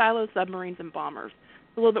 basically silos, submarines, and bombers.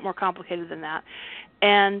 It's a little bit more complicated than that.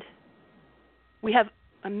 And we have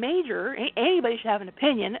a major, anybody should have an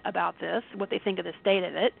opinion about this, what they think of the state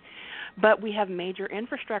of it, but we have major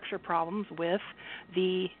infrastructure problems with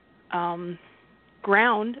the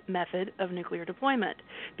ground method of nuclear deployment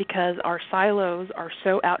because our silos are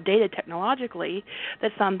so outdated technologically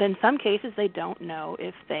that in some cases they don't know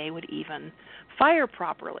if they would even fire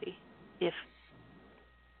properly if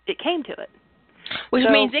it came to it. Which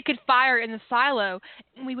means it could fire in the silo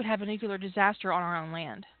and we would have a nuclear disaster on our own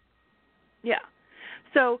land. Yeah.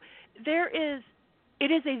 So it's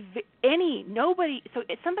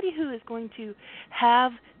somebody who is going to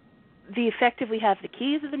effectively have the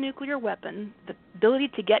keys of the nuclear weapon, the ability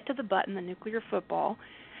to get to the button, the nuclear football,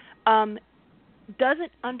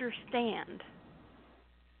 doesn't understand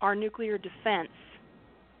our nuclear defense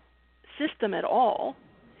system at all,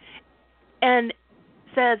 and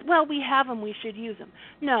says, well, we have them, we should use them.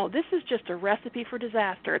 No, this is just a recipe for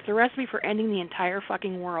disaster. It's a recipe for ending the entire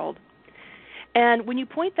fucking world. And when you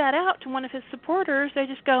point that out to one of his supporters, they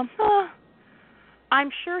just go, I'm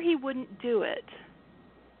sure he wouldn't do it.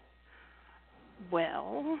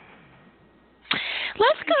 Well,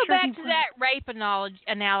 let's go back to that rape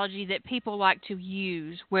analogy that people like to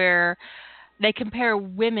use where they compare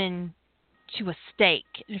women to a steak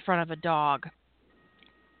in front of a dog.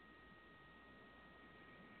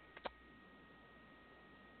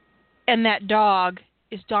 And that dog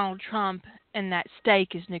is Donald Trump and that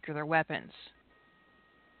steak is nuclear weapons.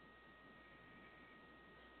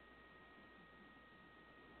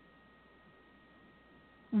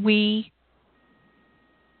 We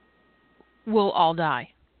will all die.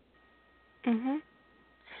 Mm-hmm.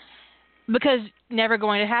 Because never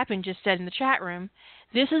going to happen, just said in the chat room,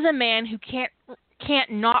 this is a man who can't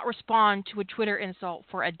not respond to a Twitter insult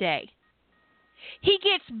for a day. He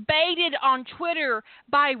gets baited on Twitter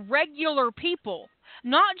by regular people,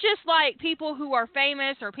 not just like people who are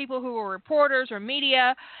famous or people who are reporters or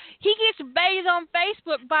media. He gets baited on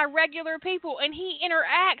Facebook by regular people, and he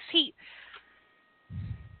interacts.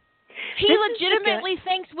 He legitimately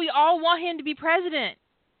thinks we all want him to be president.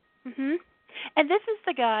 Mm-hmm. And this is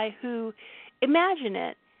the guy who, imagine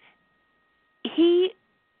it,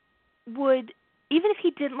 would, even if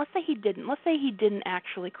he didn't, let's say he didn't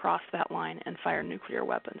actually cross that line and fire nuclear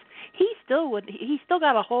weapons, he still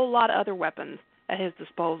got a whole lot of other weapons at his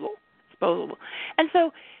disposal. And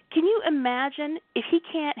so, can you imagine if he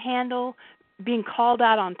can't handle being called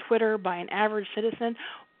out on Twitter by an average citizen?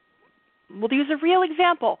 We'll use a real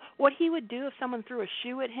example. What he would do if someone threw a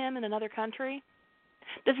shoe at him in another country?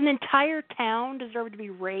 Does an entire town deserve to be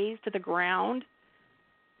razed to the ground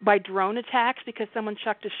by drone attacks because someone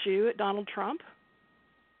chucked a shoe at Donald Trump?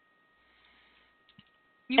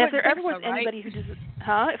 If there ever was anybody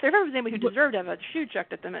who deserved to have a shoe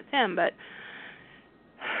chucked at them, it's him. But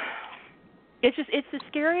it's the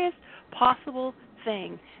scariest possible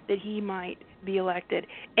thing that he might be elected.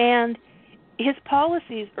 And his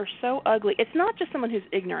policies are so ugly. It's not just someone who's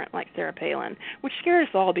ignorant like Sarah Palin, which scared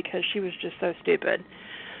us all because she was just so stupid.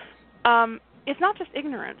 It's not just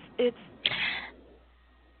ignorance. It's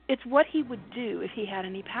what he would do if he had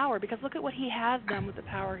any power, because look at what he has done with the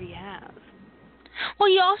power he has. Well,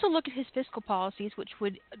 you also look at his fiscal policies, which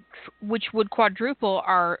would quadruple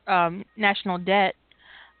our national debt,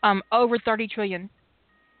 over $30 trillion.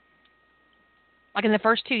 Like in the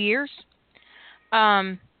first 2 years.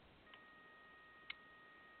 If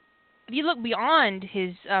you look beyond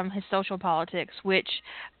his social politics, which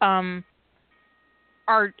are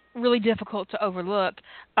really difficult to overlook,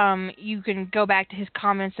 you can go back to his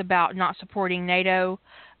comments about not supporting NATO,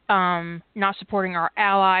 not supporting our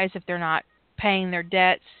allies if they're not paying their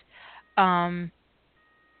debts.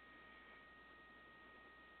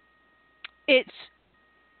 It's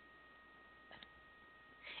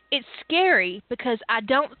scary because I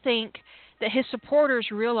don't think that his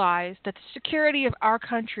supporters realize that the security of our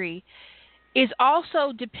country is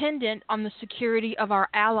also dependent on the security of our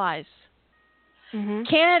allies. Mm-hmm.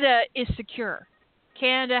 Canada is secure.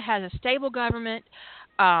 Canada has a stable government.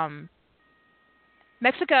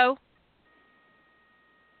 Mexico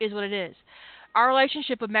is what it is. Our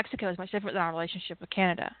relationship with Mexico is much different than our relationship with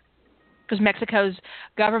Canada, because Mexico's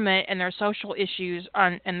government and their social issues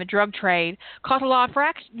and the drug trade cause a lot of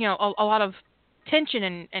a lot of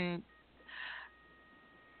tension and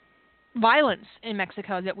violence in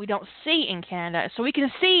Mexico that we don't see in Canada. So we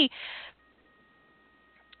can see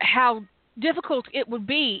how difficult it would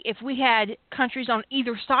be if we had countries on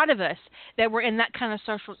either side of us that were in that kind of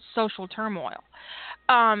social turmoil.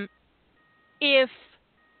 If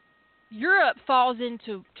Europe falls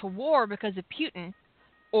into war because of Putin,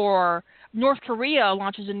 or North Korea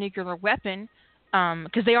launches a nuclear weapon,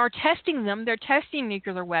 because they are testing them. They're testing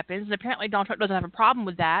nuclear weapons, and apparently Donald Trump doesn't have a problem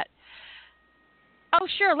with that. Oh,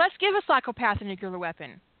 sure, let's give a psychopath a nuclear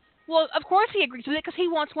weapon. Well, of course he agrees with it because he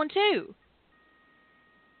wants one too.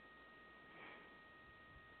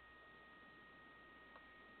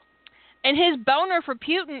 And his boner for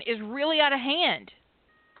Putin is really out of hand.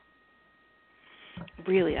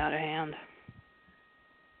 Really out of hand.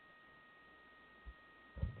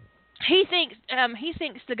 He thinks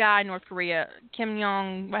the guy in North Korea, Kim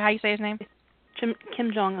Jong, how do you say his name? Kim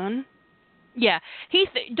Jong-un? Yeah.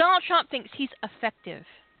 Donald Trump thinks he's effective.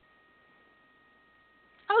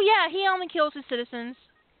 Oh, yeah, he only kills his citizens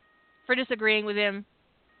for disagreeing with him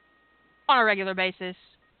on a regular basis.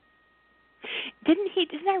 Didn't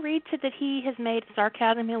I read that he has made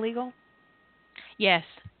sarcasm illegal? Yes.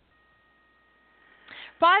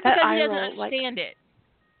 Probably because he doesn't understand it.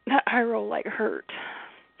 That eye roll hurt.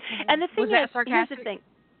 Mm-hmm. And the thing is,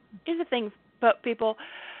 here's the thing, but people,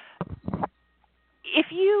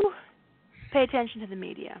 if you pay attention to the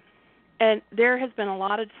media, and there has been a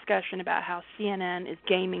lot of discussion about how CNN is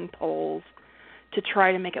gaming polls to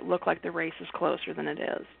try to make it look like the race is closer than it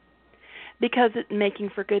is, because it's making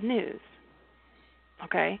for good news.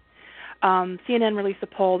 Okay? CNN released a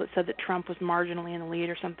poll that said that Trump was marginally in the lead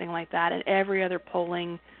or something like that, and every other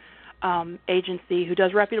polling agency who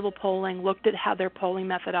does reputable polling looked at how their polling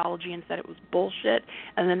methodology and said it was bullshit.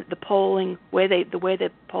 And then the way they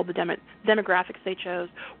polled the demographics they chose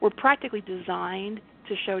were practically designed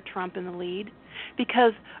to show Trump in the lead,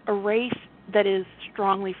 because a race that is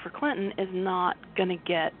strongly for Clinton is not going to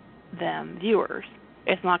get them viewers.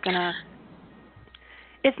 It's not going to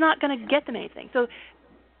get them anything. So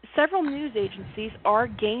several news agencies are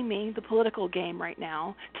gaming the political game right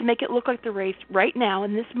now to make it look like the race right now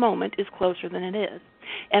in this moment is closer than it is.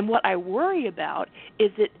 And what I worry about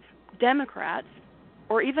is that Democrats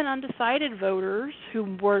or even undecided voters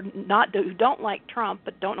who don't like Trump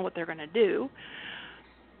but don't know what they're going to do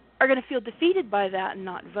are going to feel defeated by that and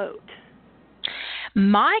not vote.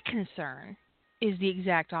 My concern is the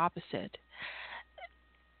exact opposite.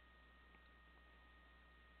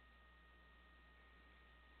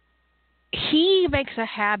 He makes a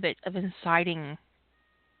habit of inciting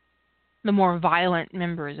the more violent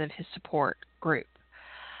members of his support group.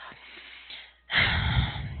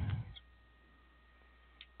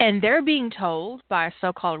 And they're being told by a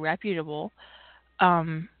so-called reputable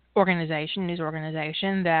news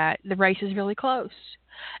organization, that the race is really close.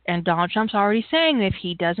 And Donald Trump's already saying that if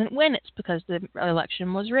he doesn't win, it's because the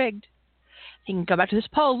election was rigged. He can go back to this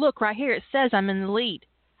poll. Look, right here, it says I'm in the lead.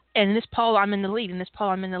 And in this poll, I'm in the lead. In this poll,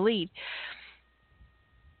 I'm in the lead.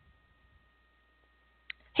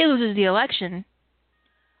 He loses the election.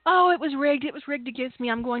 Oh, it was rigged. It was rigged against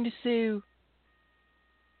me. I'm going to sue.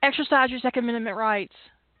 Exercise your Second Amendment rights.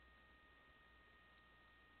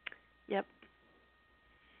 Yep.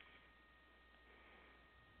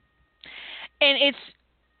 And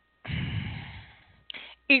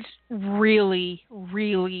it's really,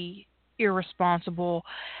 really irresponsible,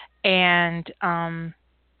 and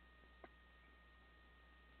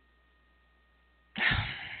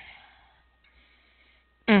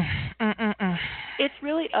it's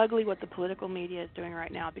really ugly what the political media is doing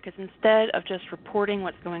right now, because instead of just reporting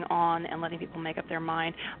what's going on and letting people make up their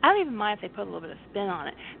mind, I don't even mind if they put a little bit of spin on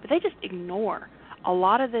it, but they just ignore a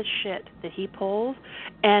lot of this shit that he pulls,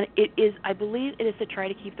 and I believe it is to try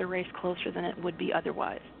to keep the race closer than it would be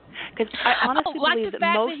otherwise. Because I honestly believe the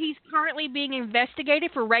fact that he's currently being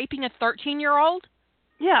investigated for raping a 13-year-old.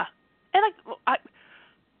 Yeah, and I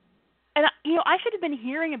should have been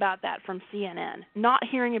hearing about that from CNN, not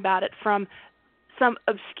hearing about it from some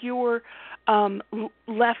obscure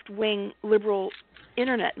left-wing liberal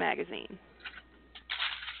internet magazine.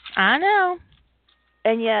 I know.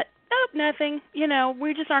 And yet, nope, nothing.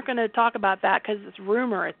 We just aren't going to talk about that because it's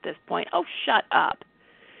rumor at this point. Oh, shut up.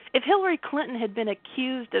 If Hillary Clinton had been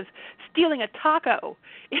accused of stealing a taco,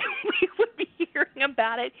 we would be hearing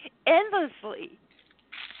about it endlessly.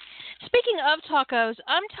 Speaking of tacos,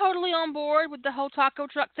 I'm totally on board with the whole taco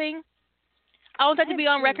truck thing. I want that to be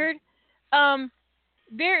on record.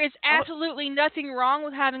 There is absolutely nothing wrong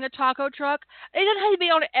with having a taco truck. It doesn't have to be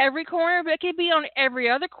on every corner, but it could be on every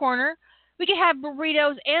other corner. We could have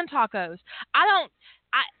burritos and tacos.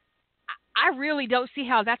 I really don't see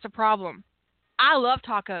how that's a problem. I love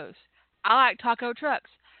tacos. I like taco trucks.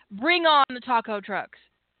 Bring on the taco trucks.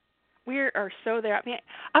 We are so there. I mean,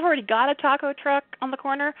 I've already got a taco truck on the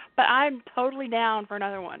corner, but I'm totally down for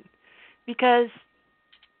another one because,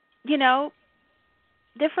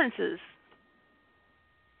 differences.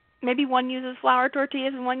 Maybe one uses flour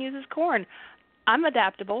tortillas and one uses corn. I'm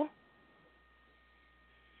adaptable.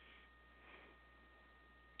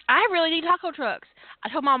 I really need taco trucks. I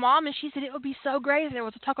told my mom, and she said it would be so great if there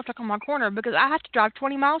was a taco truck on my corner because I have to drive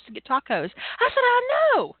 20 miles to get tacos. I said, I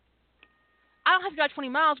know. I don't have to drive 20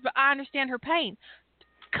 miles, but I understand her pain.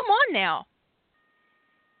 Come on now.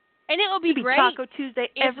 And it would be great Taco Tuesday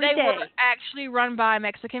every if they day. were actually run by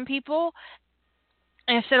Mexican people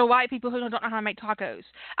instead of white people who don't know how to make tacos.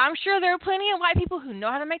 I'm sure there are plenty of white people who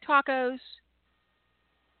know how to make tacos,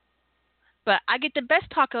 but I get the best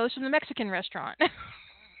tacos from the Mexican restaurant.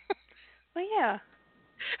 Well, yeah.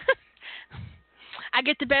 I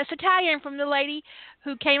get the best Italian from the lady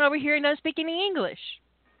who came over here and doesn't speak any English.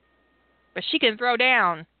 But she can throw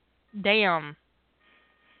down. Damn.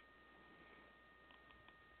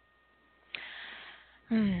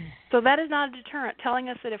 So that is not a deterrent, telling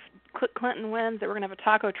us that if Clinton wins that we're going to have a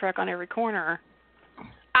taco truck on every corner.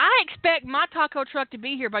 I expect my taco truck to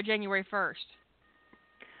be here by January 1st.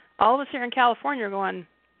 All of us here in California are going,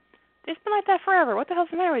 it's been like that forever. What the hell's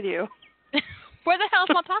the matter with you? Where the hell's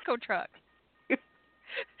my taco truck?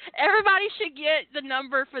 Everybody should get the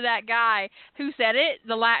number for that guy who said it,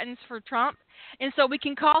 the Latins for Trump, and so we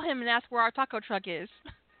can call him and ask where our taco truck is.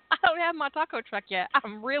 I don't have my taco truck yet.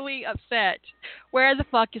 I'm really upset. Where the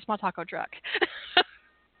fuck is my taco truck?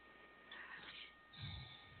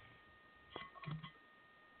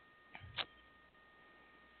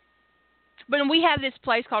 But we have this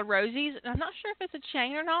place called Rosie's, and I'm not sure if it's a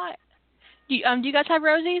chain or not. Do you guys have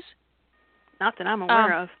Rosie's? Not that I'm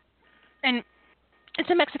aware of. And it's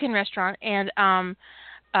a Mexican restaurant, and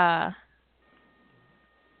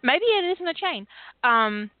maybe it isn't a chain.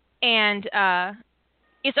 And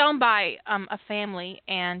it's owned by a family,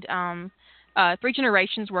 and 3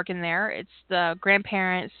 generations work in there. It's the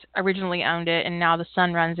grandparents originally owned it, and now the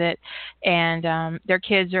son runs it, and their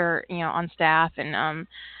kids are on staff, and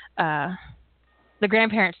the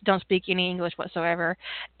grandparents don't speak any English whatsoever,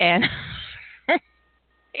 and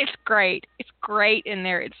it's great. It's great in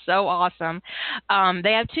there. It's so awesome.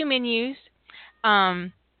 They have 2 menus,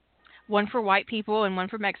 one for white people and one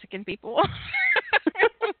for Mexican people.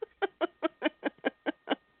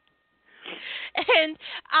 And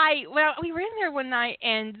we were in there one night,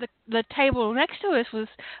 and the table next to us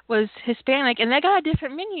was Hispanic, and they got a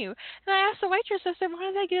different menu. And I asked the waitress, I said, why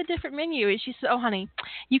did they get a different menu? And she said, oh, honey,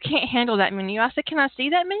 you can't handle that menu. I said, can I see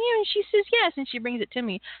that menu? And she says, yes, and she brings it to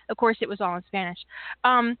me. Of course, it was all in Spanish.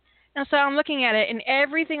 And so I'm looking at it, and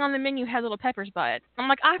everything on the menu has little peppers by it. I'm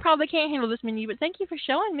like, I probably can't handle this menu, but thank you for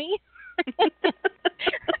showing me.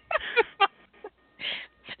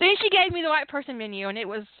 Then she gave me the white person menu, and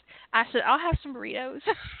I said, I'll have some burritos.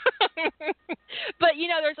 But,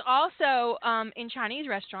 there's also, in Chinese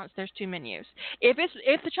restaurants, there's two menus. If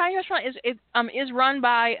the Chinese restaurant is run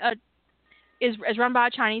by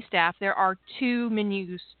a Chinese staff, there are two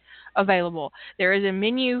menus available. There is a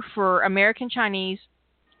menu for American Chinese,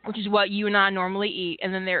 which is what you and I normally eat,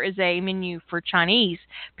 and then there is a menu for Chinese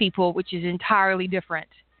people, which is entirely different.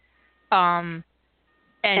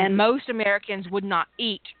 And most Americans would not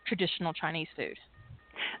eat traditional Chinese food.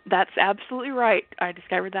 That's absolutely right. I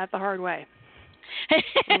discovered that the hard way. I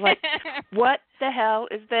was like, what the hell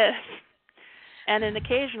is this? And then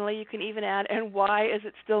occasionally you can even add, and why is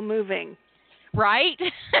it still moving? Right?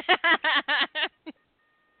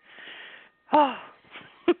 Oh.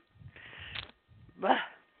 But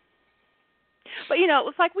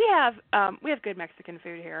it's like we have good Mexican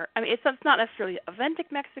food here. I mean, it's not necessarily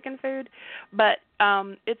authentic Mexican food, but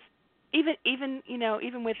it's even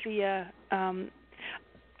with the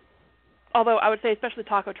although I would say especially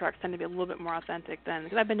taco trucks tend to be a little bit more authentic than,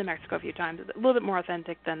 because I've been to Mexico a few times, a little bit more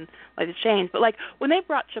authentic than like the chains. But like when they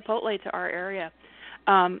brought Chipotle to our area,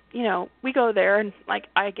 we go there and like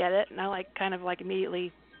I get it and I like kind of like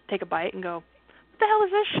immediately take a bite and go, what the hell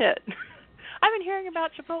is this shit? I've been hearing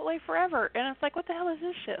about Chipotle forever, and it's like, what the hell is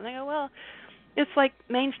this shit? And they go, well, it's like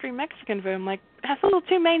mainstream Mexican food. I'm like, that's a little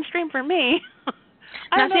too mainstream for me.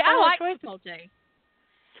 I like Chipotle.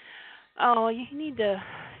 Oh, you need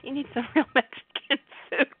some real Mexican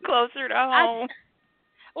food closer to home.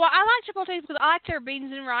 I like Chipotle because I like their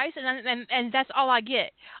beans and rice, and that's all I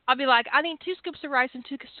get. I'll be like, I need 2 scoops of rice and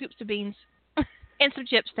 2 scoops of beans, and some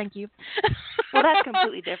chips, thank you. Well, that's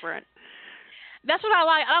completely different. That's what I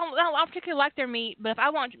like. I don't particularly like their meat, but if I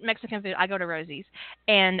want Mexican food, I go to Rosie's,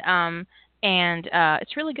 and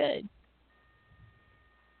it's really good.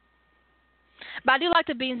 But I do like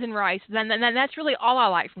the beans and rice. Then that's really all I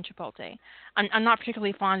like from Chipotle. I'm not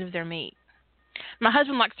particularly fond of their meat. My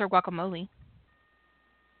husband likes their guacamole.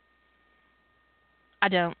 I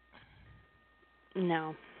don't.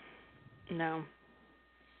 No.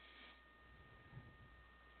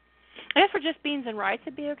 I guess for just beans and rice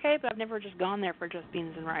it'd be okay, but I've never just gone there for just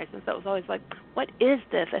beans and rice, and so it was always like, what is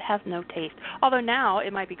this? It has no taste. Although now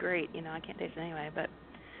it might be great, I can't taste it anyway. But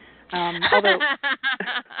although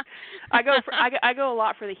I go a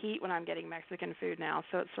lot for the heat when I'm getting Mexican food now,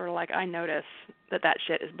 so it's sort of like I notice that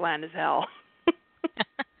shit is bland as hell.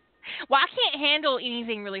 Well, I can't handle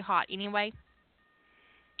anything really hot anyway.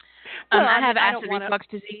 Well, I have acid reflux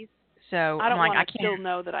disease. So I don't want to still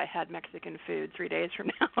know that I had Mexican food 3 days from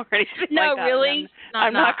now or anything no, like that. Really?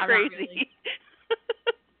 I'm not crazy. Not really.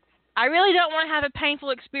 I really don't want to have a painful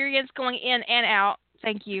experience going in and out.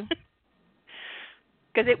 Thank you.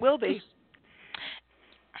 Because it will be.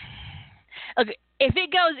 Okay, if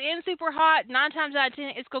it goes in super hot, 9 times out of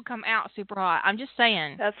 10, it's going to come out super hot. I'm just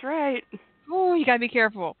saying. That's right. Oh, you got to be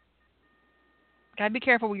careful. Got to be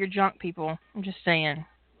careful with your junk, people. I'm just saying.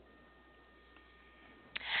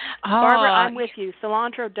 Barbara, I'm with you.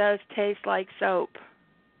 Cilantro does taste like soap,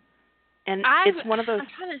 and it's one of those.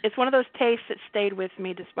 It's one of those tastes that stayed with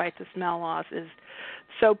me despite the smell loss. Is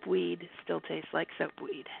soap weed still tastes like soap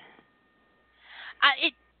weed?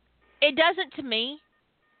 It doesn't to me.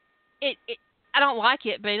 I don't like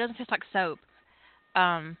it, but it doesn't taste like soap.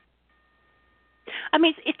 I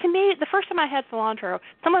mean, to me, the first time I had cilantro,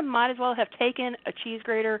 someone might as well have taken a cheese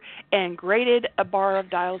grater and grated a bar of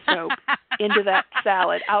dial soap into that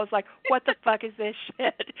salad. I was like, what the fuck is this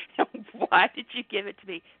shit? And why did you give it to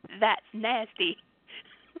me? That's nasty.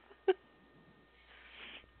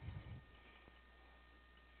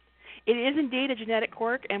 It is indeed a genetic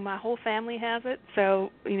quirk, and my whole family has it.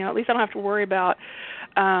 So, at least I don't have to worry about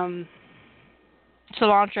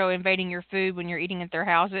cilantro invading your food when you're eating at their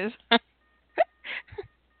houses.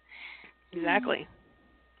 Exactly.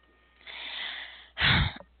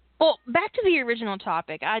 Well, back to the original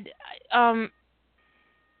topic. I did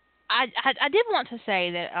want to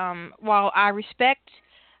say that while I respect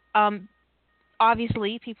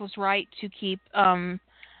obviously people's right to keep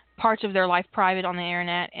parts of their life private on the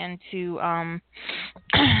internet and to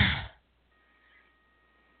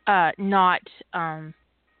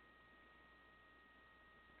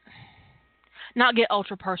not get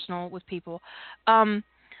ultra personal with people.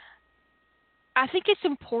 I think it's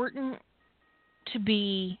important to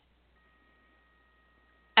be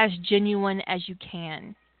as genuine as you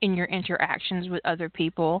can in your interactions with other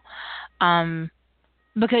people, um,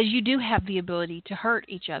 because you do have the ability to hurt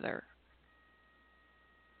each other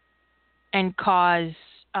and cause.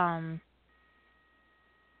 And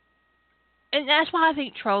that's why I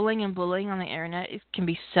think trolling and bullying on the internet can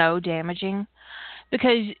be so damaging,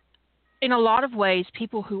 because in a lot of ways,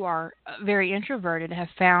 people who are very introverted have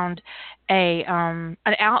found an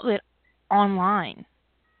outlet online,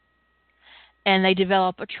 and they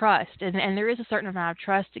develop a trust, and there is a certain amount of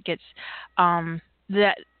trust that gets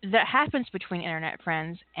that happens between internet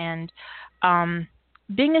friends, and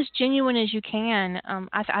being as genuine as you can,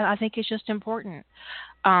 I think it's just important.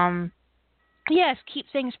 Um, yes, keep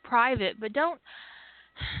things private, but don't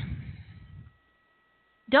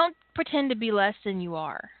pretend to be less than you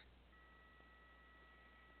are,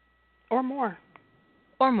 Or more.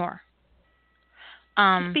 or more.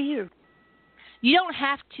 Just be you. You don't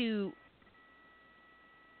have to.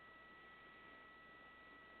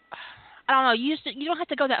 I don't know. You don't have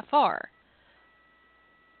to go that far.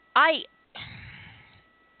 I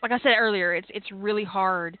like I said earlier, it's really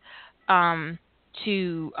hard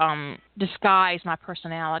to disguise my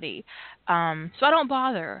personality, so I don't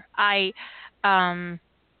bother.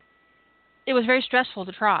 It was very stressful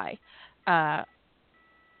to try, uh,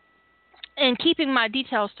 and keeping my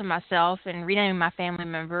details to myself and renaming my family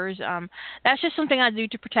members. That's just something I do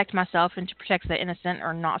to protect myself and to protect the innocent,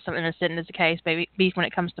 or not so innocent, as the case may be when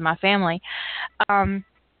it comes to my family. Um,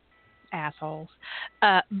 Assholes,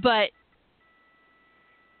 but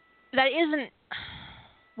that isn't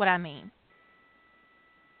what I mean.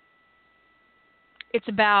 It's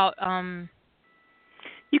about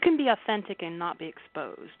You can be authentic and not be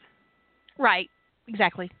exposed. right,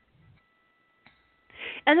 exactly.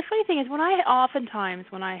 And the funny thing is, when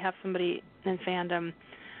I have somebody in fandom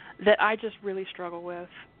that I just really struggle with,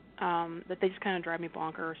 that they just kind of drive me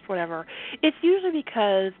bonkers, whatever, it's usually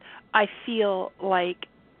because I feel like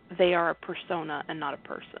they are a persona and not a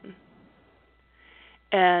person.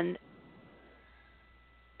 And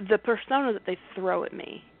the persona that they throw at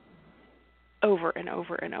me over and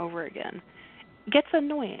over and over again gets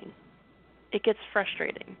annoying. It gets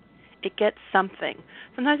frustrating. It gets something.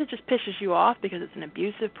 Sometimes it just pisses you off because it's an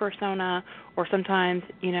abusive persona, or sometimes,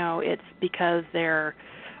 it's because they're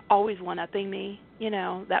always one-upping me.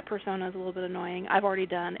 That persona is a little bit annoying. I've already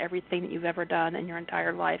done everything that you've ever done in your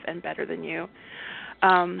entire life and better than you.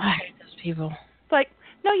 I hate those people. It's like,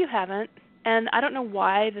 no, you haven't. And I don't know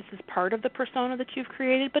why this is part of the persona that you've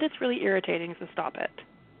created, but it's really irritating, so stop it.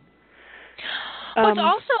 What's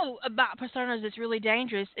also about personas that's really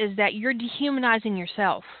dangerous is that you're dehumanizing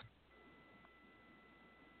yourself.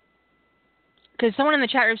 Because someone in the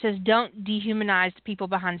chat room says, don't dehumanize people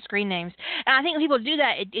behind screen names. And I think when people do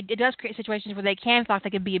that, it does create situations where they can feel like they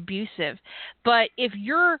can be abusive. But if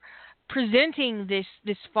you're presenting this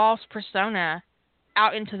false persona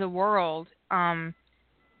out into the world,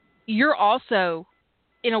 you're also,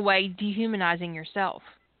 in a way, dehumanizing yourself.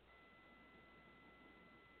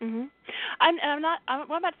 Mhm. What I'm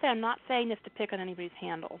about to say, I'm not saying this to pick on anybody's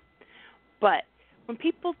handle, but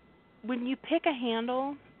when you pick a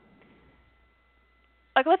handle,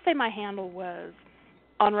 like let's say my handle was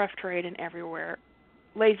on Rough Trade and everywhere,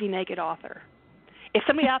 Lazy Naked Author. If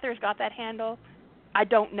somebody out there's got that handle, I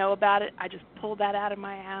don't know about it. I just pulled that out of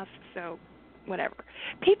my ass, so whatever.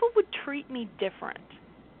 People would treat me differently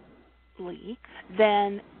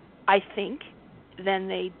than I think than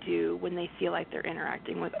they do when they feel like they're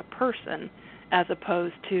interacting with a person, as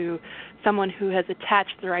opposed to someone who has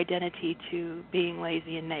attached their identity to being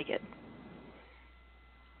lazy and naked.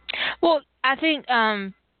 Well, I think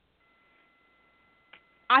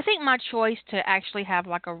my choice to actually have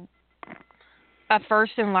like a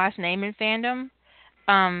first and last name in fandom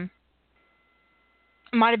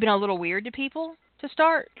might have been a little weird to people to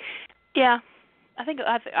start. Yeah, I think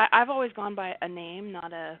I've always gone by a name,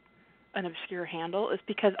 not an obscure handle. It's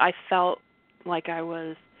because I felt like I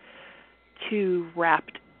was too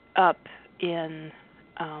wrapped up in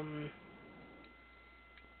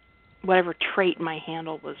whatever trait my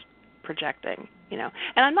handle was projecting, And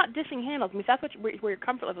I'm not dishing handles. I mean, if that's where your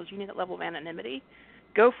comfort level is, you need that level of anonymity,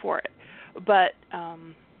 go for it. But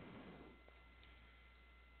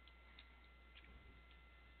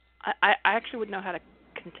I actually would know how to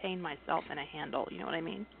contain myself in a handle. You know what I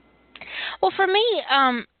mean? Well, for me,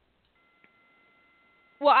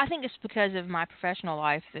 well, I think it's because of my professional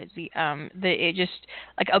life that it just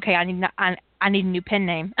like, okay, I need a new pen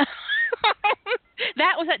name.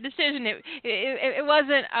 that was that decision. It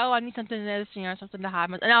wasn't, oh, I need something this, something to hide.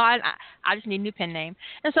 No, I just need a new pen name.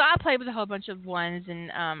 And so I played with a whole bunch of ones,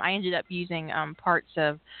 and I ended up using um, parts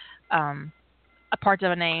of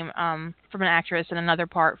a name from an actress and another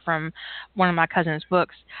part from one of my cousin's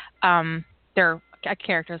books. Their a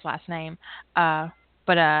character's last name, but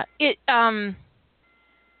it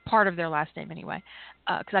part of their last name anyway,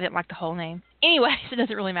 because I didn't like the whole name. Anyway, so it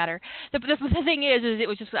doesn't really matter. The thing is it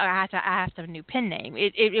was just I have to have a new pen name.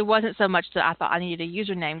 It wasn't so much that I thought I needed a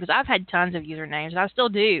username, because I've had tons of usernames, and I still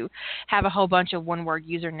do have a whole bunch of one-word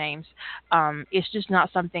usernames. It's just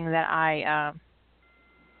not something that I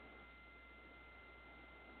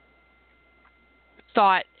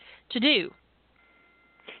thought to do.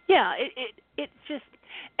 Yeah, it's just,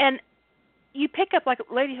 and you pick up, like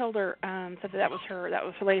Lady Holder said that was her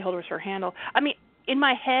Lady Holder was her handle. I mean, in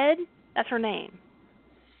my head, that's her name.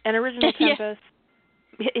 And original Tempest,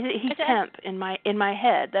 he's Temp in my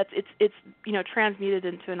head. That's it's transmuted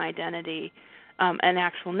into an identity, an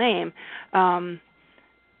actual name.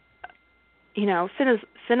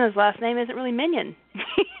 Cinna's last name isn't really Minion.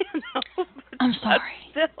 I'm sorry.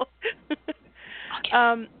 Still.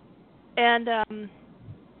 Okay.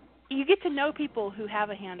 You get to know people who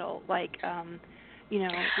have a handle like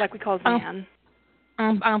like we call Zan.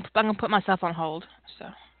 I'm gonna put myself on hold. So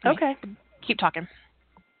okay, keep talking.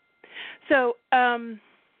 So you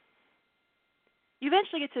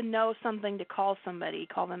eventually get to know something to call them.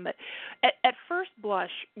 But at first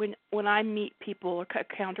blush, when I meet people or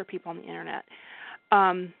encounter people on the internet,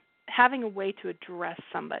 having a way to address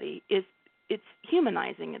somebody it's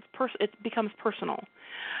humanizing. It becomes personal.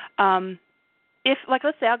 If, like,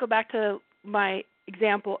 let's say I'll go back to my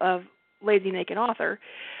example of lazy naked author.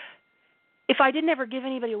 If I didn't ever give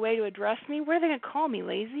anybody a way to address me, what are they going to call me?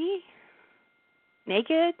 Lazy?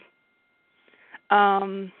 Naked?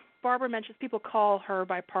 Barbara mentions people call her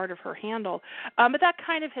by part of her handle. But that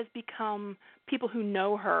kind of has become, people who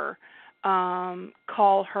know her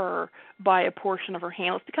call her by a portion of her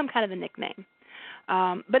handle. It's become kind of a nickname.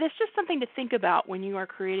 But it's just something to think about when you are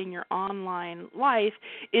creating your online life,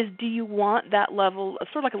 is do you want that level,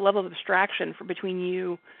 sort of like a level of abstraction between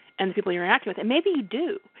you and the people you're interacting with? And maybe you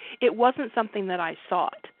do. It wasn't something that I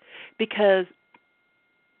sought, because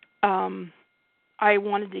I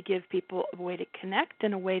wanted to give people a way to connect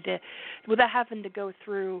and a way to, without having to go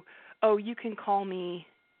through, oh, you can call me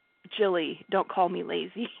Jilly, don't call me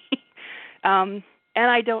lazy. And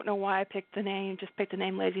I don't know why I picked the name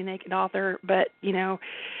Lazy Naked Author, but, but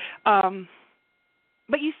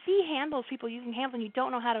you see handles, people using handles, and you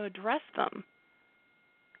don't know how to address them.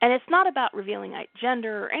 And it's not about revealing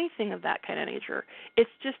gender or anything of that kind of nature. It's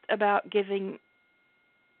just about giving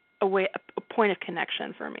a point of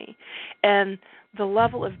connection for me. And the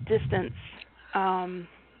level of distance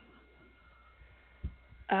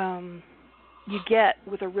you get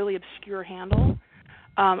with a really obscure handle,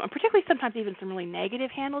 and particularly sometimes even some really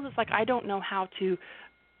negative handles, it's like I don't know how to,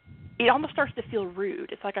 it almost starts to feel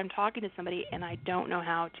rude. It's like I'm talking to somebody and I don't know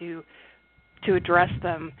how to address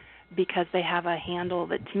them because they have a handle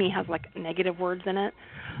that to me has like negative words in it,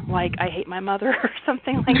 like I hate my mother or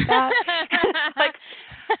something like that. Like,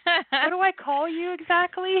 what do I call you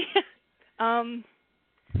exactly?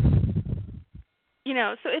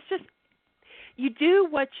 So it's just, you do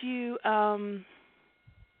what you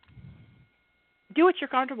do what you're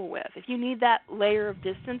comfortable with. If you need that layer of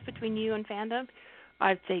distance between you and fandom,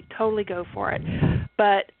 I'd say totally go for it.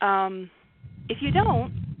 But if you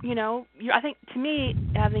don't, I think, to me,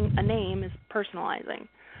 having a name is personalizing.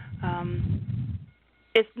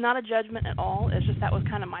 It's not a judgment at all. It's just that was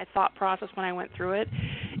kind of my thought process when I went through it,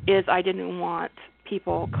 is I didn't want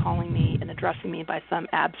people calling me and addressing me by some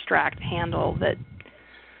abstract handle that,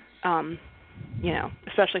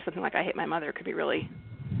 especially something like I hate my mother could be really,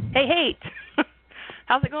 hey, hate.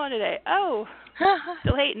 How's it going today? Oh,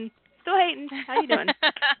 still hating. How you doing?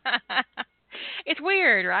 It's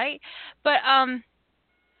weird, right? But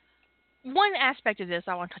one aspect of this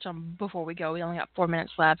I want to touch on before we go, we only got 4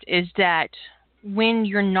 minutes left, is that when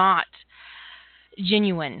you're not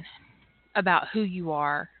genuine about who you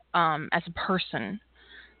are as a person,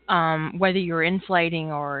 whether you're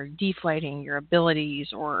inflating or deflating your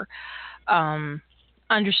abilities or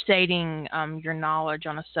understating your knowledge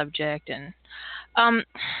on a subject, and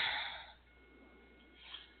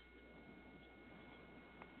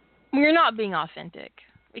you're not being authentic,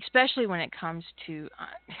 especially when it comes to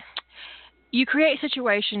you create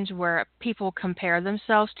situations where people compare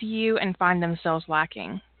themselves to you and find themselves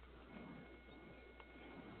lacking.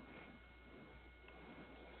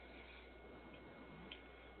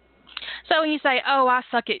 So when you say, oh, I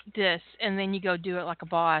suck at this, and then you go do it like a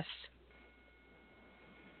boss,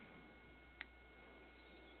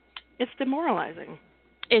 It's demoralizing.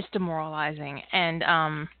 It's demoralizing, and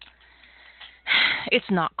it's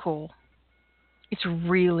not cool. It's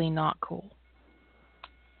really not cool.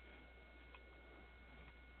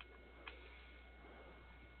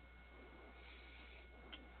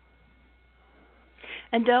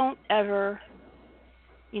 And don't ever,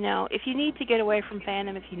 if you need to get away from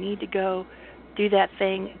fandom, if you need to go do that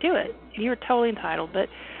thing, do it. You're totally entitled. But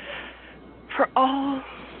for all,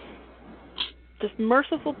 just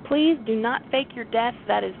merciful, please do not fake your death.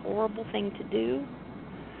 That is a horrible thing to do.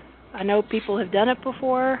 I know people have done it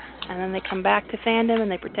before, and then they come back to fandom and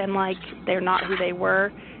they pretend like they're not who they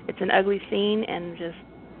were. It's an ugly scene, and just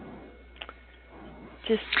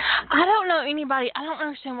I don't know anybody. I don't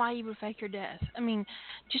understand why you would fake your death. I mean,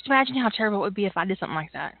 just imagine how terrible it would be if I did something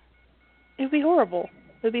like that. It would be horrible.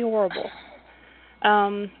 It would be horrible.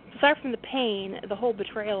 Aside from the pain, the whole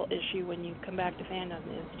betrayal issue when you come back to fandom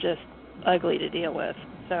is just ugly to deal with.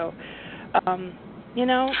 So, that's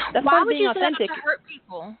why would being you authentic. To hurt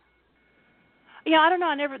people? Yeah, I don't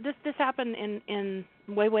know. This happened in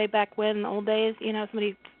way back when, in the old days.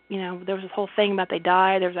 Somebody, there was this whole thing about they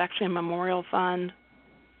died. There was actually a memorial fund,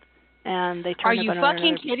 and they turned Are up you another.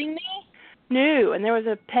 Fucking kidding me? No, and there was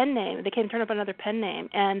a pen name. They came turn up another pen name,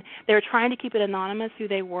 and they were trying to keep it anonymous who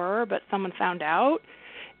they were, but someone found out,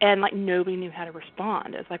 and like nobody knew how to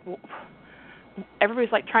respond. It's like, well,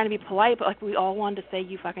 everybody's like trying to be polite, but like we all wanted to say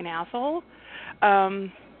you fucking asshole.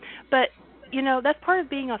 But that's part of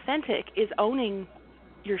being authentic, is owning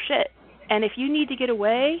your shit. And if you need to get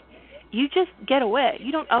away, you just get away.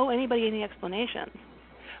 You don't owe anybody any explanations.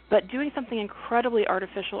 But doing something incredibly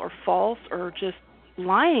artificial or false or just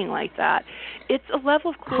lying like that, it's a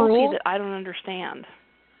level of cruelty that I don't understand.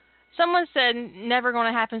 Someone said, never going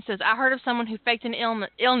to happen, says, I heard of someone who faked an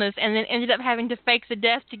illness and then ended up having to fake the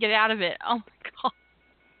death to get out of it. Oh, my God.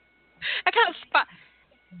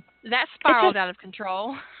 That spiraled out of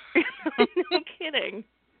control. No kidding.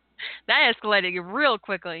 That escalated real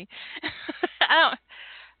quickly.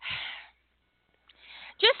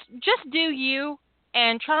 Just do you,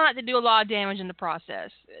 and try not to do a lot of damage in the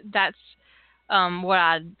process. That's what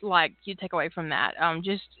I'd like you to take away from that.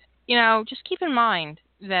 Just keep in mind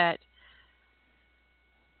that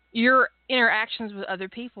your interactions with other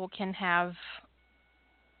people can have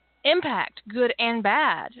impact, good and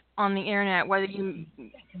bad, on the internet, whether you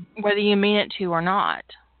mean it to or not.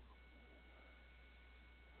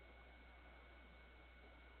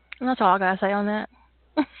 And that's all I gotta say on that.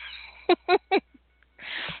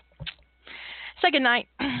 Say good night.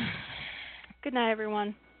 Good night,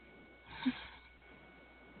 everyone.